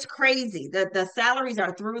 it's crazy. The salaries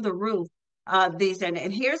are through the roof. And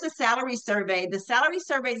here's a salary survey. The salary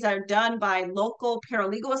surveys are done by local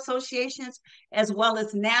paralegal associations as well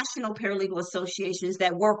as national paralegal associations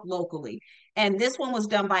that work locally. And this one was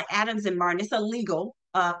done by Adams and Martin. It's a legal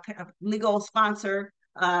sponsor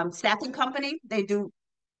staffing company. They do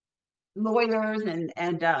lawyers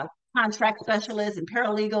and contract specialists and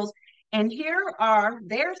paralegals. And here are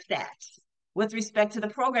their stats with respect to the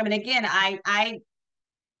program. And again, I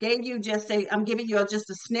gave you I'm giving you just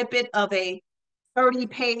a snippet of a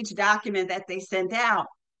 30-page document that they sent out.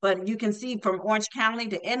 But you can see from Orange County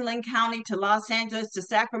to Inland County to Los Angeles to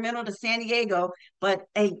Sacramento to San Diego. But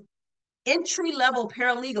a entry-level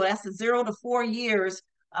paralegal, that's a 0 to 4 years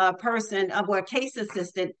person, or a case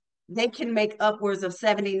assistant, they can make upwards of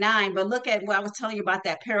 79. But look at what I was telling you about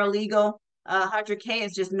that paralegal. 100K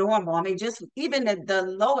is just normal. I mean, just even the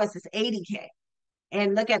lowest is 80K.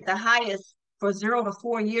 And look at the highest for 0 to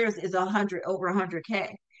 4 years is over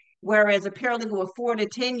 100K. Whereas a paralegal with 4 to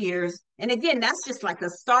 10 years, and again, that's just like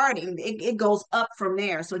a starting, it goes up from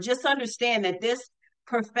there. So just understand that this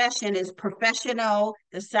profession is professional.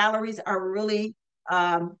 The salaries are really,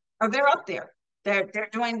 they're up there. They're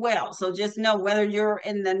doing well. So just know whether you're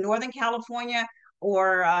in the Northern California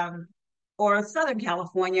or Southern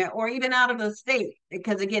California, or even out of the state,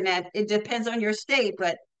 because again, it depends on your state.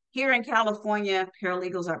 But here in California,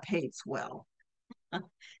 paralegals are paid swell.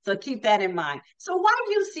 So keep that in mind. So why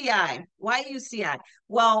UCI? Why UCI?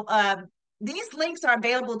 Well, these links are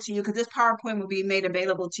available to you because this PowerPoint will be made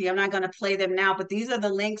available to you. I'm not going to play them now, but these are the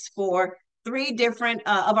links for 3 different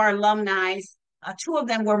of our alumni. 2 of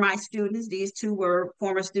them were my students. These 2 were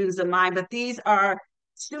former students of mine, but these are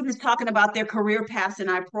students talking about their career paths in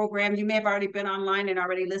our program. You may have already been online and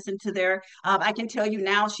already listened to their, I can tell you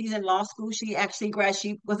now, she's in law school. She actually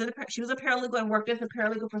she was a paralegal and worked as a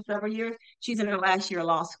paralegal for several years. She's in her last year of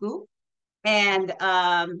law school. And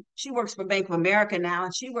she works for Bank of America now,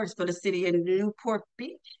 and she works for the city of Newport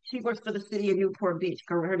Beach. She works for the city of Newport Beach.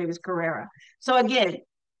 Her name is Carrera. So again,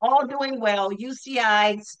 all doing well.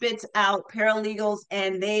 UCI spits out paralegals,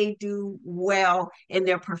 and they do well in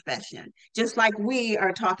their profession. Just like we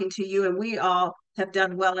are talking to you, and we all have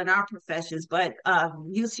done well in our professions. But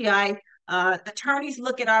UCI attorneys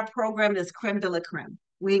look at our program as creme de la creme.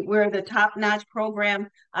 We're the top-notch program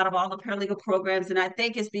out of all the paralegal programs, and I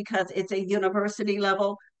think it's because it's a university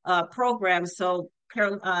level program. So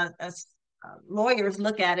lawyers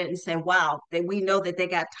look at it and say, wow, we know that they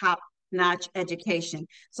got top-notch education.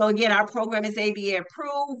 So again, our program is ABA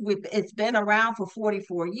approved. It's been around for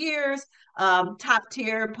 44 years, top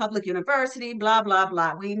tier public university, blah, blah,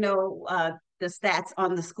 blah. We know the stats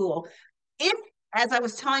on the school. As I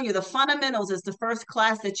was telling you, the fundamentals is the first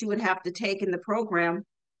class that you would have to take in the program.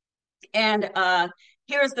 And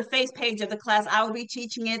here's the face page of the class. I will be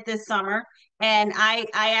teaching it this summer. And I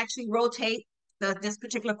actually rotate this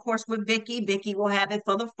particular course with Vicky. Vicky will have it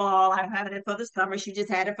for the fall. I have it for the summer. She just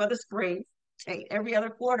had it for the spring. Every other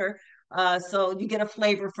quarter. So you get a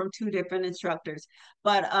flavor from two different instructors.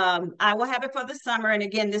 But I will have it for the summer. And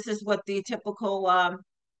again, this is what the typical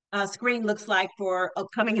screen looks like for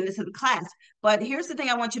coming into the class. But here's the thing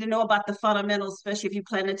I want you to know about the fundamentals, especially if you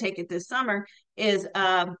plan to take it this summer, is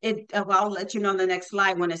well, I'll let you know on the next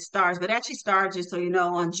slide when it starts, but it actually starts, just so you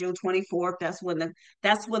know, on June 24th. That's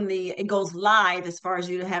when it goes live as far as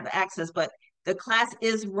you to have access. But the class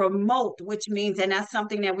is remote, which means, and that's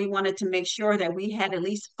something that we wanted to make sure that we had at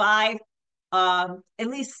least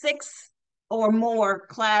six or more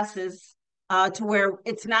classes to where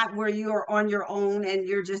it's not where you are on your own and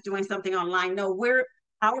you're just doing something online. No,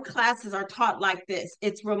 our classes are taught like this.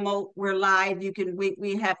 It's remote. We're live.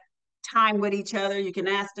 We have time with each other. You can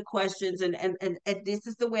ask the questions, and this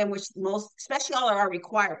is the way in which most, especially all of our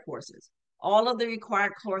required courses, all of the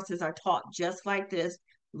required courses are taught just like this.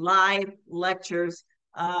 Live lectures,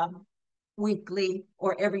 weekly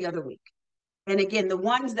or every other week. And again, the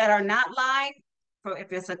ones that are not live,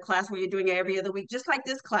 if it's a class where you're doing it every other week, just like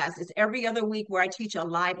this class, it's every other week where I teach a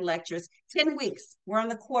live lectures, 10 weeks. We're on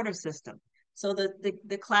the quarter system. So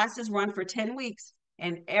the classes run for 10 weeks.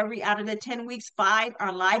 And out of the 10 weeks, 5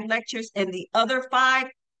 are live lectures, and the other 5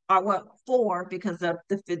 are 4, because the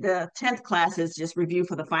 10th class is just review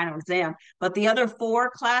for the final exam. But the other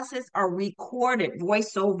 4 classes are recorded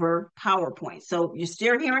voiceover PowerPoint. So you're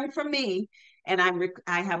still hearing from me, and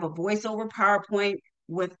I have a voiceover PowerPoint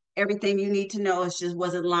with everything you need to know. It just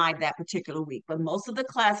wasn't live that particular week, but most of the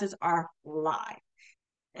classes are live.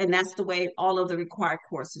 And that's the way all of the required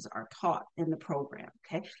courses are taught in the program.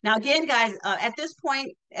 Okay. Now, again, guys, at this point,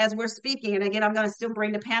 as we're speaking, and again, I'm going to still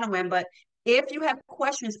bring the panel in, but if you have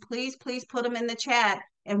questions, please put them in the chat,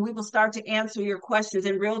 and we will start to answer your questions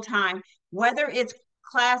in real time, whether it's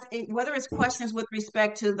questions with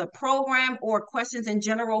respect to the program or questions in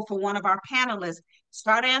general for one of our panelists.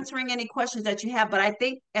 Start answering any questions that you have. But I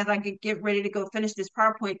think as I get ready to go finish this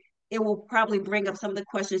PowerPoint, it will probably bring up some of the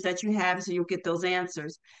questions that you have, so you'll get those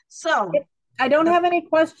answers. So I don't have any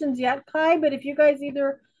questions yet, Kai, but if you guys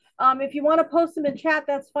either, if you want to post them in chat,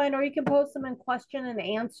 that's fine, or you can post them in question and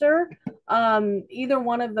answer, either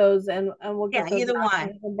one of those, and we'll get those either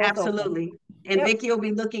one. Absolutely. And yep. Vicki will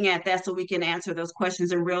be looking at that so we can answer those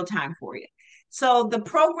questions in real time for you. So the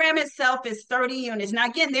program itself is 30 units. Now,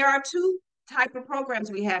 again, there are 2 type of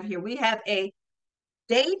programs we have here. We have a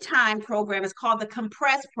daytime program. It's called the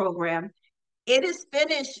compressed program. It is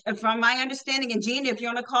finished, from my understanding, and Gina, if you're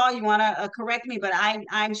on the call, you want to correct me, but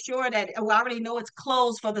I'm sure that I already know it's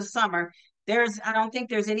closed for the summer. I don't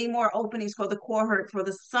think there's any more openings for the cohort for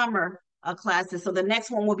the summer classes. So the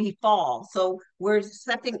next one will be fall. So we're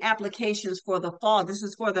accepting applications for the fall. This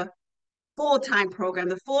is for the full-time program.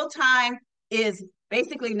 The full-time is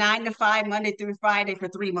basically 9 to 5, Monday through Friday for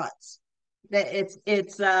 3 months.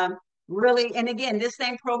 It's really, and again, this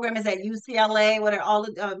same program is at UCLA,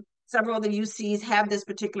 several of the UCs have this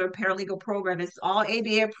particular paralegal program. It's all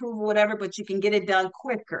ABA approval, whatever, but you can get it done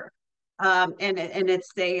quicker. And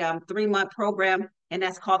it's a 3-month program, and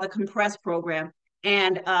that's called the compressed program.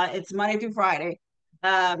 And it's Monday through Friday.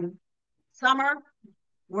 Summer,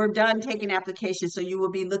 we're done taking applications, so you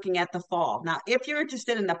will be looking at the fall. Now, if you're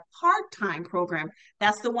interested in the part-time program,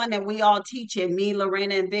 that's the one that we all teach in, me,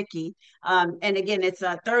 Lorena, and Vicki. And again, it's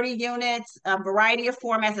 30 units, a variety of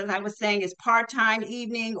formats, as I was saying, is part-time,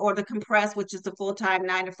 evening, or the compressed, which is the full-time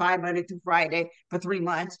 9 to 5, Monday through Friday for 3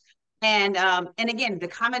 months. And again, the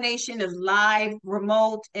combination is live,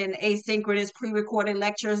 remote, and asynchronous pre-recorded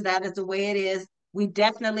lectures. That is the way it is. We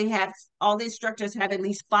definitely have, all the instructors have at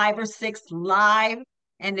least 5 or 6 live,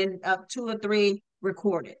 and then 2 or 3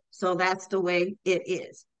 recorded. So that's the way it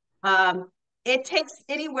is. It takes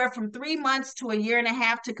anywhere from 3 months to 1.5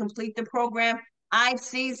 years to complete the program. I've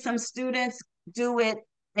seen some students do it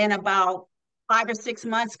in about 5 or 6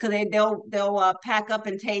 months, because they'll pack up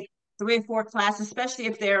and take 3 or 4 classes, especially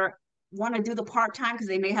if they want to do the part-time, because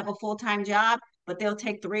they may have a full-time job, but they'll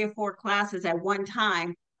take 3 or 4 classes at one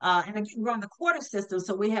time. And again, we're on the quarter system,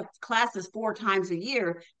 so we have classes 4 times a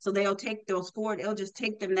year. So they'll take those 4, it'll just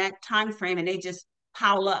take them that time frame, and they just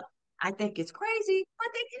pile up. I think it's crazy, but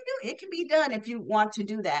they can do it. It can be done if you want to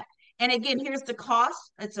do that. And again, here's the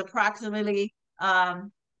cost. It's approximately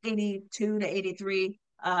 $82 to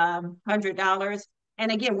 $8,300.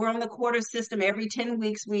 And again, we're on the quarter system. Every 10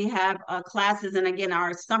 weeks we have classes. And again,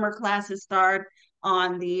 our summer classes start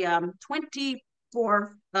on the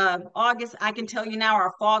 24th of August. I can tell you now,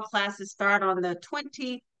 our fall classes start on the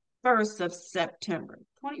 21st of September,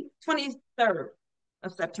 23rd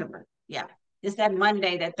of September. Yeah, it's that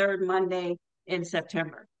Monday, that 3rd Monday in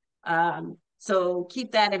September. So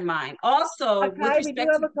keep that in mind. Also, with Kai, we do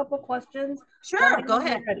respect have to, a couple questions. Let sure, me know go when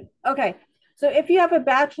you're ahead. ready. Okay. So if you have a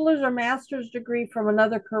bachelor's or master's degree from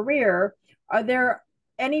another career, are there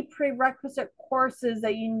any prerequisite courses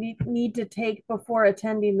that you need to take before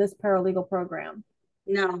attending this paralegal program?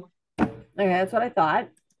 No, Okay, that's what I thought.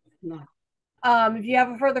 no. If you have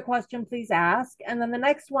a further question, please ask. And then the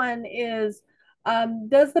next one is,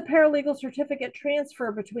 does the paralegal certificate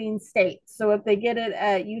transfer between states? So if they get it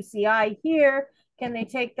at UCI here, can they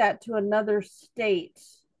take that to another state?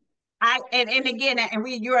 And again, and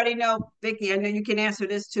you already know, Vicky, I know you can answer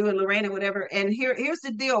this too, and Lorena, whatever. And here's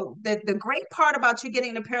the deal. The great part about you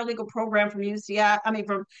getting the paralegal program from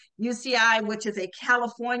from UCI, which is a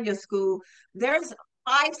California school, there's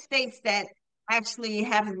 5 states that actually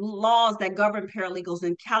have laws that govern paralegals,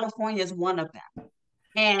 and California is one of them.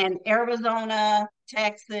 And Arizona,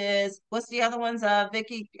 Texas, what's the other ones,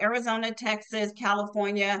 Vicky? Arizona, Texas,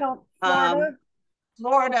 California, Florida?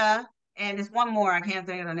 Florida, and there's one more. I can't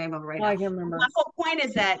think of the name of it right Oh, now. I can remember. My whole point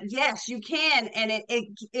is that yes, you can, and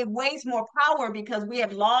it weighs more power because we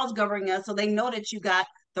have laws governing us, so they know that you got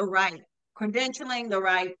the right credentialing, the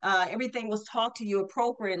right everything was taught to you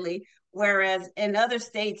appropriately. Whereas in other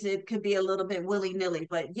states, it could be a little bit willy nilly.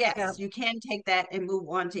 But yes, Yeah. you can take that and move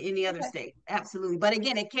on to any other Okay. state. Absolutely. But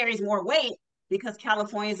again, it carries more weight because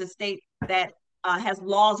California is a state that has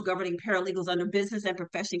laws governing paralegals under Business and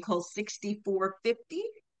Profession Code 6450.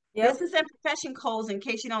 Yep. Business and profession codes, in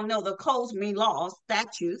case you don't know, the codes mean laws,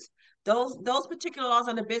 statutes. Those particular laws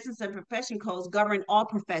under business and profession codes govern all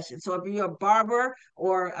professions. So if you're a barber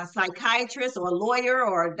or a psychiatrist or a lawyer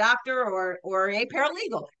or a doctor or a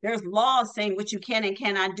paralegal, there's laws saying what you can and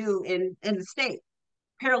cannot do in the state.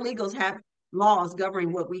 Paralegals have laws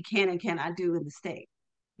governing what we can and cannot do in the state.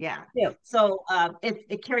 Yeah. Yeah. So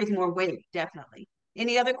it carries more weight, definitely.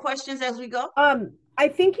 Any other questions as we go? I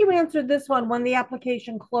think you answered this one when the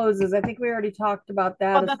application closes. I think we already talked about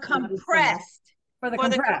that. For the compressed, For the for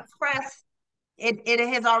the compressed. compressed, it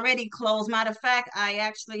has already closed. Matter of fact, I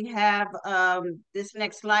actually have this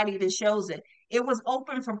next slide even shows it. It was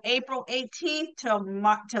open from April 18th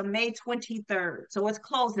to May 23rd. So it's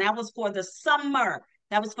closed. And that was for the summer.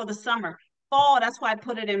 That was for the summer. Fall, that's why I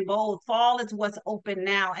put it in bold. Fall is what's open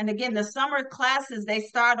now. And again, the summer classes, they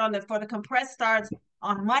start for the compressed starts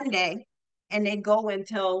on Monday and they go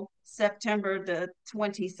until September the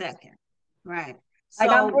 22nd. Right. I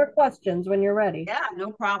got So more questions when you're ready. yeah,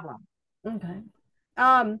 no problem. Okay.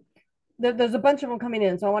 There's a bunch of them coming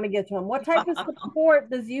in, so I want to get to them. What type of support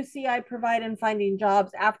does UCI provide in finding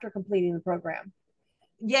jobs after completing the program?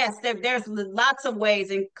 Yes, there's lots of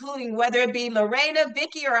ways, including whether it be Lorena,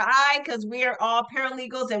 Vicky, or I, because we are all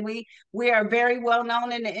paralegals and we are very well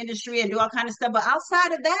known in the industry and do all kind of stuff. But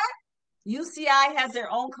outside of that, UCI has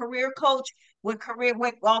their own career coach with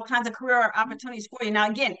all kinds of career opportunities for you. Now,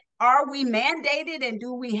 again, are we mandated and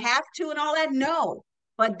do we have to and all that? No.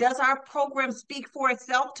 But does our program speak for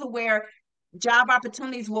itself to where job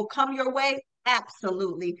opportunities will come your way?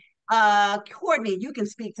 Absolutely. Courtney, you can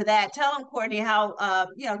speak to that. Tell them, Courtney, how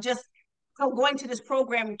just how going to this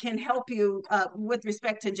program can help you with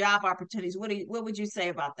respect to job opportunities. What would you say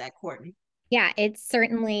about that, Courtney? Yeah, it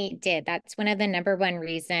certainly did. That's one of the number one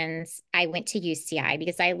reasons I went to UCI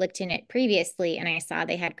because I looked in it previously and I saw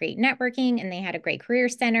they had great networking and they had a great career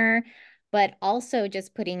center, but also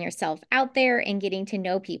just putting yourself out there and getting to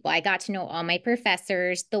know people. I got to know all my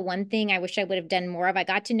professors. The one thing I wish I would have done more of, I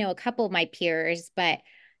got to know a couple of my peers, but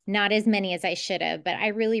not as many as I should have. But I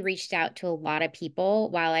really reached out to a lot of people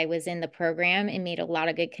while I was in the program and made a lot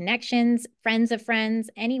of good connections, friends of friends,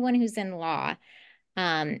 anyone who's in law.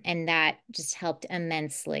 And that just helped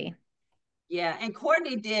immensely. Yeah, and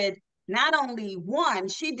Courtney did not only one,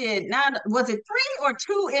 she did not, was it 3 or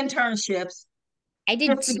 2 internships I did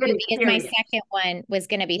just to 2 get because my experience? second one was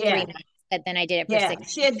going to be Yeah, 3 months, but then I did it for yeah,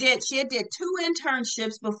 6 she did 2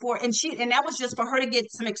 internships before, and that was just for her to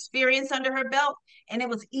get some experience under her belt, and it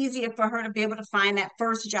was easier for her to be able to find that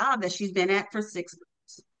first job that she's been at for 6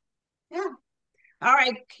 months. Yeah. All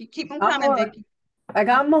right, keep them coming, Vicky. I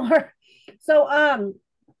got more. So,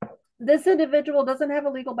 this individual doesn't have a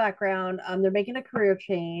legal background. They're making a career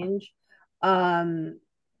change.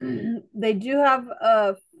 They do have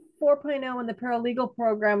a 4.0 in the paralegal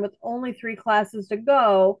program with only 3 classes to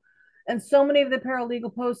go. And so many of the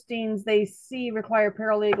paralegal postings they see require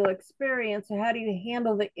paralegal experience. So, how do you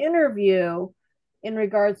handle the interview in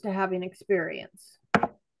regards to having experience?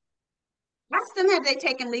 Ask them, have they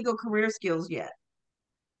taken legal career skills yet?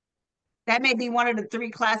 That may be one of the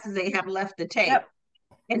 3 classes they have left to take. Yep.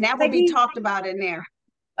 And that will be talked about in there.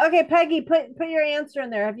 Okay, Peggy, put your answer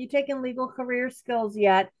in there. Have you taken legal career skills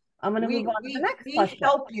yet? I'm going to move We on to the we next we question.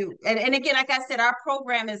 help you. And again, like I said, our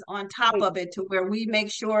program is on top Wait, of it to where we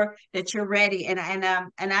make sure that you're ready. And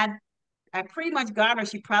I pretty much got her.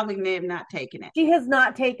 She probably may have not taken it. she has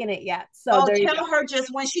not taken it yet. So Oh, there you go. tell her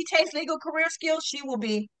just when she takes legal career skills,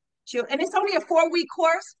 she'll, and it's only a 4-week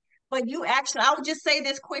course, but you actually, I'll just say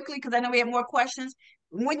this quickly because I know we have more questions.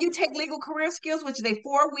 When you take legal career skills, which is a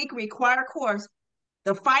 4-week required course,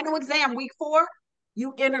 the final exam, week 4,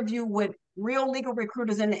 you interview with real legal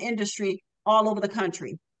recruiters in the industry all over the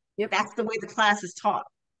country. Yep. That's the way the class is taught.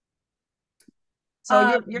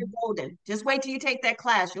 So you're Um, golden. Just wait till you take that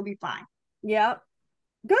class. You'll be fine. yeah,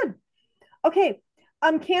 good. Okay.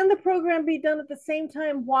 Can the program be done at the same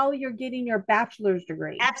time while you're getting your bachelor's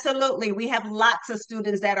degree? Absolutely. We have lots of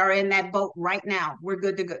students that are in that boat right now. We're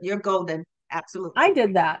good to go. You're golden. I Absolutely.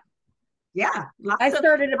 did that. Yeah. I Lots of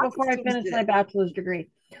started it lots of before I students finished do my that. bachelor's degree.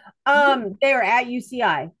 Mhm. They were at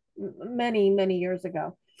UCI many, many years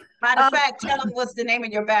ago. Matter of Um, fact, tell them what's the name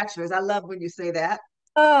of your bachelor's. I love when you say that.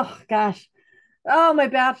 oh gosh. Oh, my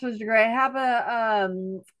bachelor's degree. I have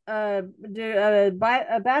a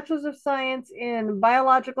bachelor's of science in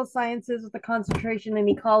biological sciences with a concentration in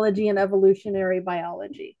ecology and evolutionary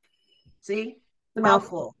biology. See? It's a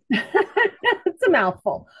mouthful. Mouthful. It's a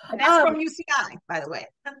mouthful. And that's from UCI, by the way.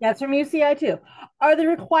 That's from UCI too. Are the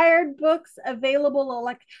required books available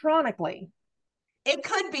electronically? It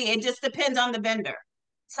could be. It just depends on the vendor.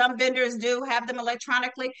 Some vendors do have them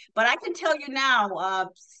electronically, but I can tell you now,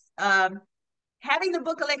 having the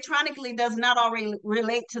book electronically does not already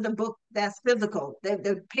relate to the book that's physical.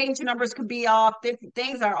 The page numbers could be off.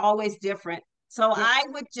 Things are always different. So Yep. I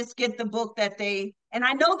would just get the book and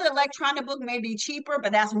I know the electronic book may be cheaper,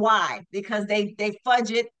 but that's why, because they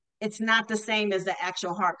fudge it. It's not the same as the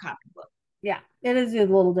actual hard copy book. Yeah, it is a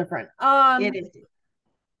little different. It is.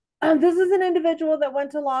 This is an individual that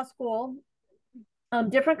went to law school,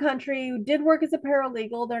 different country, did work as a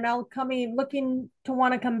paralegal. They're now looking to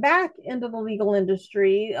want to come back into the legal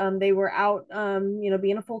industry. They were out,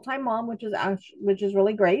 being a full-time mom, which is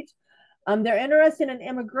really great. They're interested in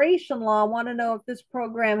immigration law. Want to know if this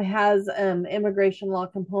program has immigration law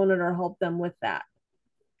component or help them with that.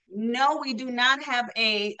 No, we do not have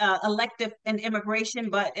a elective in immigration,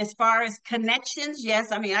 but as far as connections,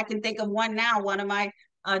 yes. I mean, I can think of one now. One of my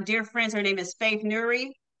dear friends, her name is Faith Nuri,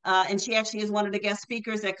 and she actually is one of the guest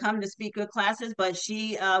speakers that come to speak at classes. But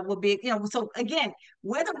she will be, So again,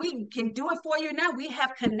 whether we can do it for you or not, we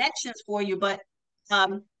have connections for you. But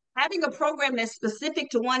um, having a program that's specific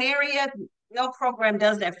to one area, no program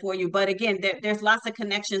does that for you. But again, there's lots of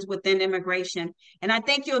connections within immigration, and I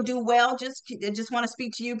think you'll do well. Just want to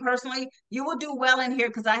speak to you personally. You will do well in here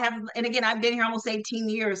because and again, I've been here almost 18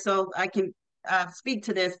 years, so I can speak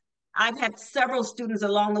to this. I've had several students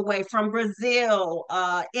along the way from Brazil,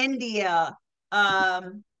 India.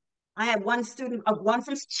 I had one student, one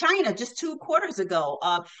from China just 2 quarters ago.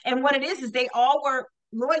 And what it is they all were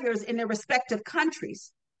lawyers in their respective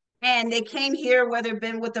countries. And they came here, whether it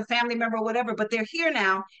been with a family member or whatever, but they're here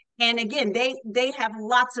now. And again, they have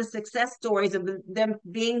lots of success stories of them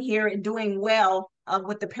being here and doing well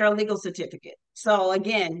with the paralegal certificate. So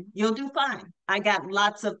again, you'll do fine. I got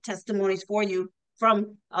lots of testimonies for you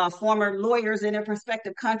from former lawyers in their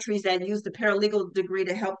respective countries that use the paralegal degree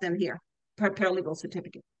to help them here, paralegal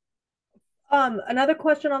certificate. Another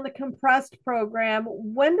question on the compressed program.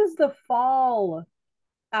 When does the fall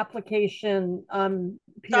application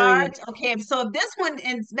period? Okay, so this one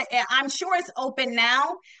is, I'm sure it's open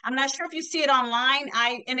now. I'm not sure if you see it online.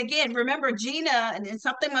 And again, remember Gina, and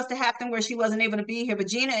something must have happened where she wasn't able to be here, but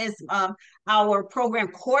Gina is our program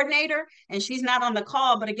coordinator, and she's not on the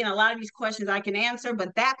call. But again, a lot of these questions I can answer,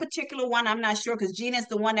 but that particular one, I'm not sure because Gina is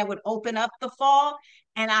the one that would open up the fall.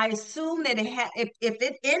 And I assume that if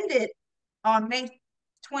it ended on May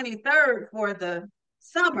 23rd for the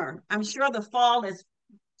summer, I'm sure the fall is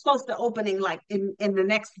close to opening like in the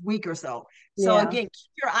next week or so. So Yeah. again,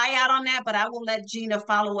 keep your eye out on that, but I will let Gina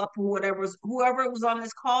follow up with whoever was on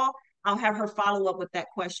this call. I'll have her follow up with that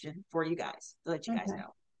question for you guys to let you guys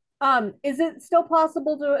know. Is it still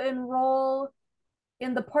possible to enroll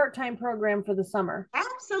in the part-time program for the summer?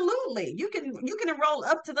 Absolutely. You can enroll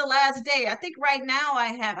up to the last day. I think right now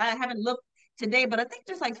I haven't looked today, but I think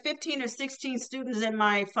there's like 15 or 16 students in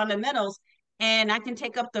my fundamentals, and I can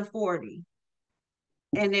take up to 40.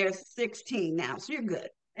 And there's 16 now, so you're good.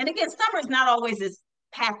 And again, summer is not always as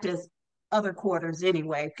packed as other quarters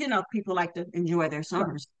anyway. People like to enjoy their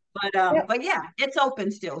summers. Yep. But yeah, it's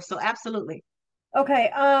open still, so absolutely.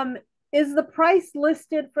 Okay. Is the price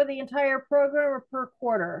listed for the entire program or per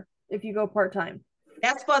quarter if you go part-time?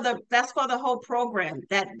 That's for the whole program.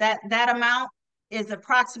 That amount is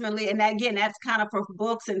approximately, and again, that's kind of for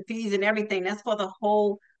books and fees and everything. That's for the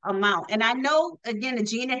whole amount. And I know, again,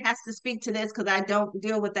 Gina has to speak to this because I don't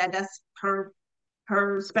deal with that. That's her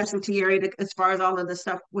specialty area as far as all of the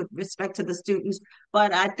stuff with respect to the students.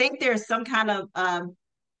 But I think there's some kind of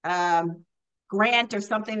grant or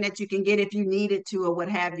something that you can get if you need it to or what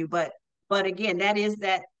have you. But again, that is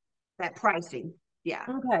that pricing. Yeah.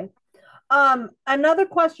 Okay. Another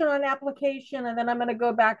question on application, and then I'm going to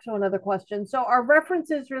go back to another question. So are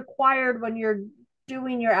references required when you're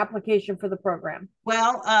doing your application for the program?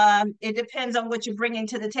 Well, it depends on what you're bringing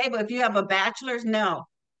to the table. If you have a bachelor's, no.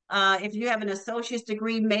 If you have an associate's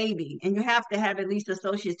degree, maybe. And you have to have at least an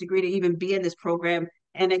associate's degree to even be in this program.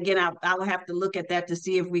 And again, I'll have to look at that to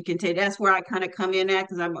see if we can take, that's where I kind of come in at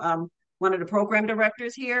because I'm one of the program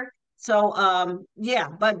directors here. So yeah,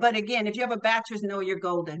 but again, if you have a bachelor's, no, you're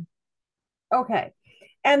golden. Okay.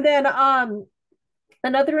 And then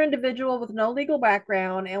another individual with no legal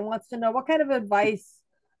background and wants to know what kind of advice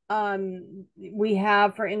we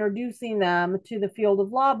have for introducing them to the field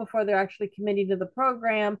of law before they're actually committing to the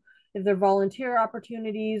program, if they're volunteer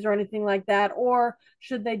opportunities or anything like that, or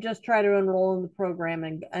should they just try to enroll in the program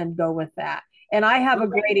and go with that? And I have a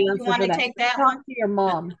great answer you want for to that. take that talk one? to your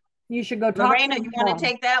mom. You should go talk Lorena, to you your want to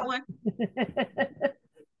take that one?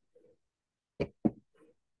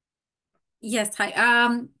 Yes, hi.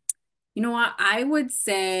 You know what? I would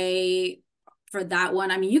say for that one,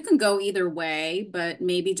 I mean, you can go either way, but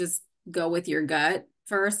maybe just go with your gut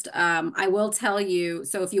first. I will tell you,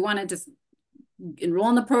 so if you want to just enroll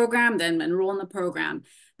in the program, then enroll in the program.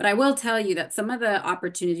 But I will tell you that some of the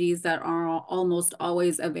opportunities that are almost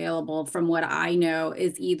always available from what I know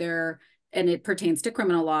is either, and it pertains to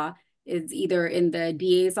criminal law, is either in the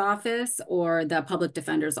DA's office or the public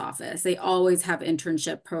defender's office. They always have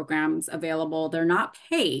internship programs available. They're not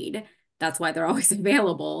paid. That's why they're always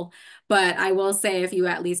available. But I will say if you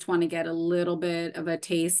at least want to get a little bit of a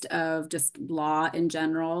taste of just law in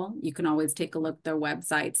general, you can always take a look at their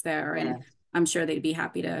websites there. Yeah. And I'm sure they'd be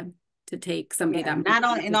happy to take somebody Yeah, that not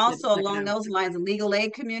on, and also check it along out. those lines, the legal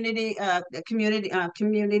aid community,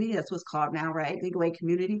 community, that's what's called now, right? Legal aid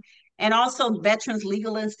community, and also Veterans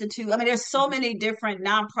Legal Institute. I mean, there's so many different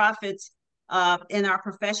nonprofits in our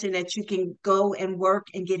profession that you can go and work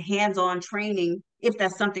and get hands-on training if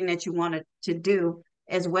that's something that you wanted to do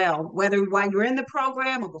as well, whether while you're in the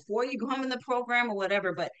program or before you come in the program or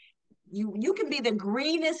whatever. But you can be the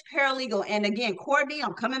greenest paralegal. And again, Courtney,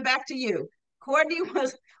 I'm coming back to you. Courtney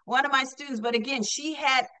was one of my students, but again, she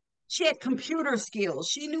had computer skills.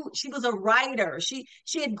 She knew, she was a writer. She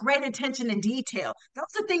had great attention to detail. Those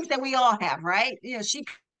are things that we all have, right? You know, she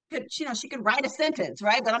could write a sentence,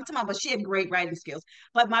 right? But I'm talking about, but she had great writing skills.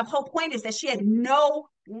 But my whole point is that she had no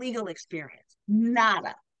legal experience,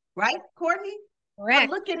 nada, right, Courtney? But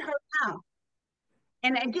Correct. look at her now.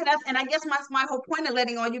 And again, I guess my whole point of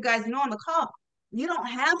letting all you guys know on the call, you don't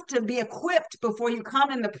have to be equipped before you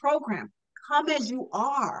come in the program. Come as you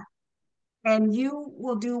are, and you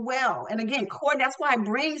will do well. And again, Cord, that's why I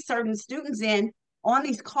bring certain students in on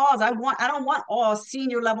these calls. I don't want all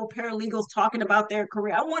senior level paralegals talking about their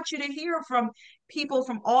career. I want you to hear from people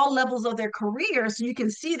from all levels of their career so you can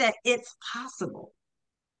see that it's possible.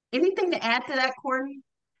 Anything to add to that, Courtney?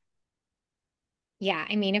 Yeah,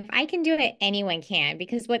 I mean, if I can do it, anyone can,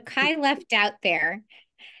 because what Kai left out there,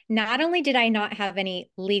 not only did I not have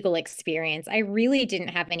any legal experience, I really didn't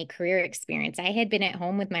have any career experience. I had been at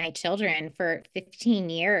home with my children for 15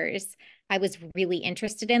 years. I was really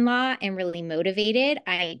interested in law and really motivated.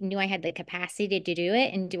 I knew I had the capacity to do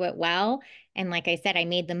it and do it well. And like I said, I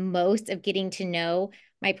made the most of getting to know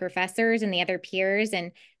my professors and the other peers.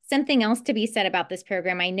 And something else to be said about this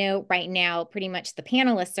program, I know right now pretty much the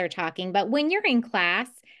panelists are talking, but when you're in class,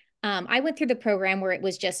 I went through the program where it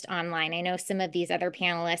was just online. I know some of these other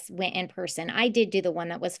panelists went in person. I did do the one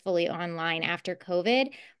that was fully online after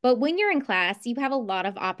COVID. But when you're in class, you have a lot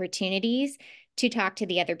of opportunities to talk to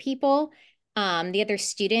the other people, the other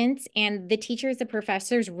students, and the teachers, the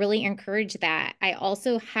professors really encourage that. I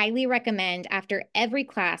also highly recommend after every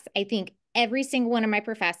class, I think every single one of my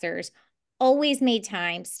professors always made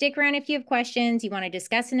time. Stick around if you have questions, you want to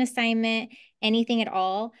discuss an assignment, anything at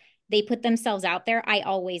all. They put themselves out there. I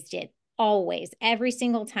always did, always, every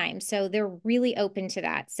single time. So they're really open to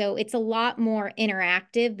that. So it's a lot more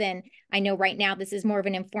interactive than, I know right now this is more of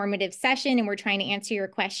an informative session and we're trying to answer your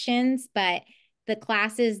questions, but the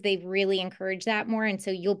classes, they've really encouraged that more. And so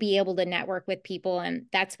you'll be able to network with people. And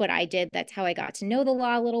that's what I did. That's how I got to know the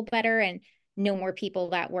law a little better and know more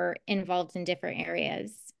people that were involved in different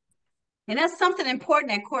areas. And that's something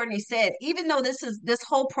important that Courtney said. Even though this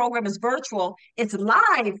whole program is virtual, it's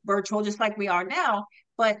live virtual, just like we are now.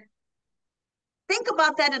 But think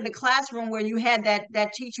about that in the classroom where you had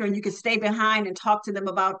that teacher and you could stay behind and talk to them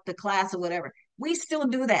about the class or whatever. We still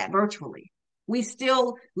do that virtually. We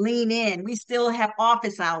still lean in. We still have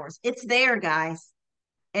office hours. It's there, guys.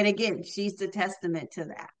 And again, she's the testament to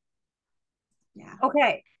that. Yeah.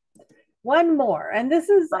 Okay. One more. And this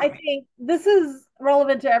is, I Okay. think this is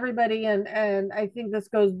relevant to everybody. And I think this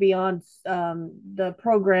goes beyond the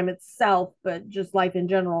program itself, but just life in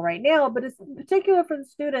general right now. But it's in particular for the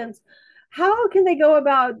students. How can they go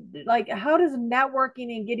about, like, how does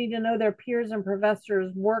networking and getting to know their peers and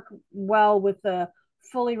professors work well with a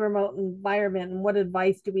fully remote environment? And what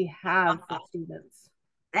advice do we have for students?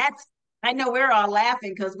 That's, I know we're all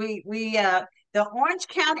laughing because the Orange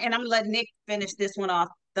County, and I'm gonna let Nick finish this one off.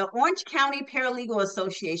 The Orange County Paralegal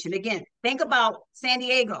Association. Again, think about San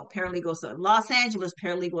Diego Paralegal Association, Los Angeles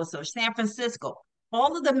Paralegal Association, San Francisco.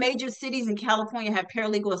 All of the major cities in California have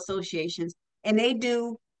paralegal associations, and they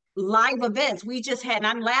do live events. We just had, and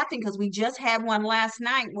I'm laughing because we just had one last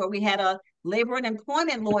night where we had a labor and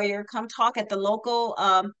employment lawyer come talk at the local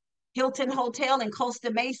Hilton Hotel in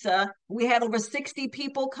Costa Mesa. We had over 60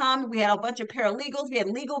 people come. We had a bunch of paralegals. We had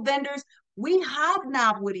legal vendors. We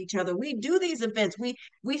hobnob with each other. We do these events. We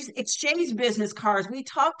exchange business cards. We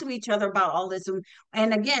talk to each other about all this.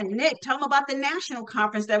 And again, Nick, tell them about the national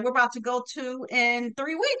conference that we're about to go to in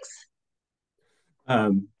 3 weeks.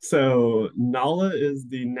 So NALA is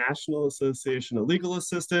the National Association of Legal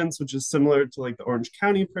Assistants, which is similar to like the Orange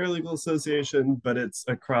County Paralegal Association, but it's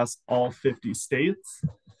across all 50 states.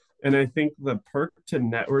 And I think the perk to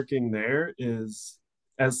networking there is,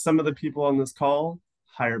 as some of the people on this call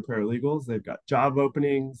hire paralegals, they've got job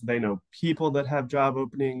openings, they know people that have job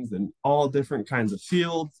openings in all different kinds of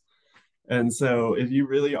fields. And so if you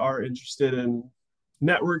really are interested in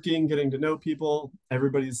networking, getting to know people,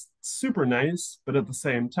 everybody's super nice, but at the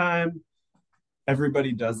same time,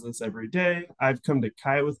 everybody does this every day. I've come to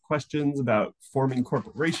Kai with questions about forming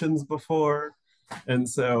corporations before. And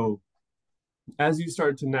so as you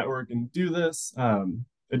start to network and do this,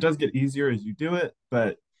 it does get easier as you do it,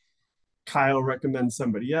 but Kyle recommends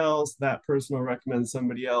somebody else, that person will recommend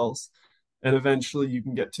somebody else, and eventually you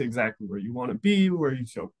can get to exactly where you want to be, where you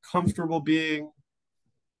feel comfortable being.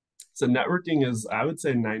 So networking is, I would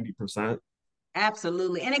say, 90%.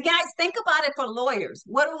 Absolutely. And guys, think about it for lawyers.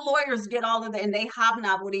 What do lawyers get all of the, and they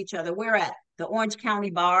hobnob with each other? We're at the Orange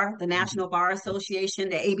County Bar, the National Bar Association,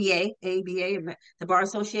 the ABA, the Bar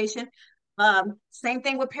Association. Same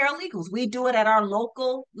thing with paralegals. We do it at our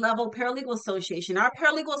local level paralegal association. Our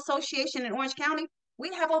paralegal association in Orange County,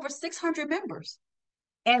 we have over 600 members.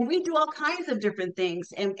 And we do all kinds of different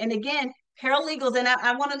things. And again, paralegals, and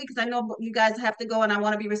I want to, because I know you guys have to go and I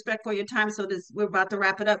want to be respectful of your time. So we're about to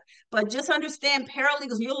wrap it up. But just understand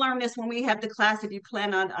paralegals, you'll learn this when we have the class if you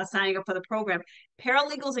plan on signing up for the program.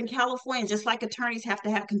 Paralegals in California, just like attorneys, have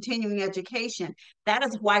to have continuing education. That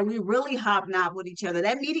is why we really hobnob with each other.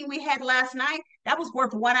 That meeting we had last night, that was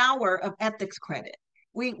worth 1 hour of ethics credit.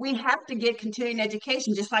 We have to get continuing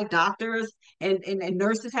education, just like doctors and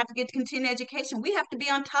nurses have to get continuing education. We have to be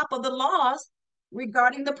on top of the laws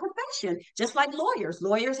regarding the profession, just like lawyers.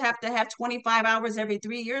 Lawyers have to have 25 hours every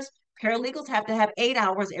 3 years. Paralegals have to have 8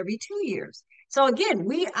 hours every 2 years. So again,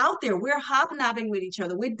 we out there, we're hobnobbing with each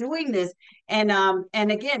other. We're doing this. And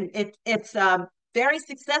again, it's very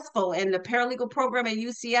successful. And the paralegal program at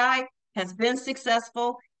UCI has been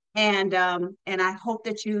successful. And I hope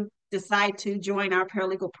that you decide to join our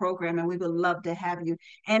paralegal program, and we would love to have you.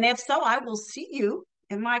 And if so, I will see you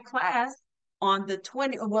in my class on the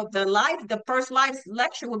 20, well, the first live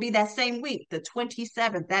lecture will be that same week, the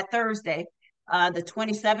 27th, that Thursday. The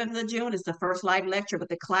 27th of June is the first live lecture, but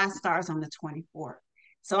the class starts on the 24th.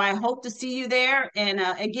 So I hope to see you there. And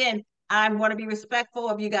again, I want to be respectful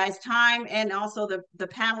of you guys' time and also the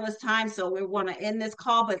panelists' time. So we want to end this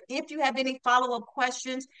call. But if you have any follow-up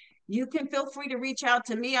questions, you can feel free to reach out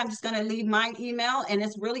to me. I'm just going to leave my email, and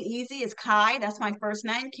it's really easy. It's Kai, that's my first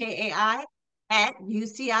name, Kai, at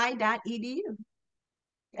uci.edu.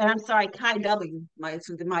 And I'm sorry, Kai W,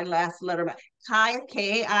 my last letter, Kai,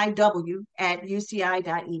 Kaiw, at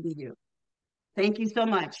uci.edu. Thank you so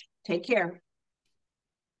much. Take care.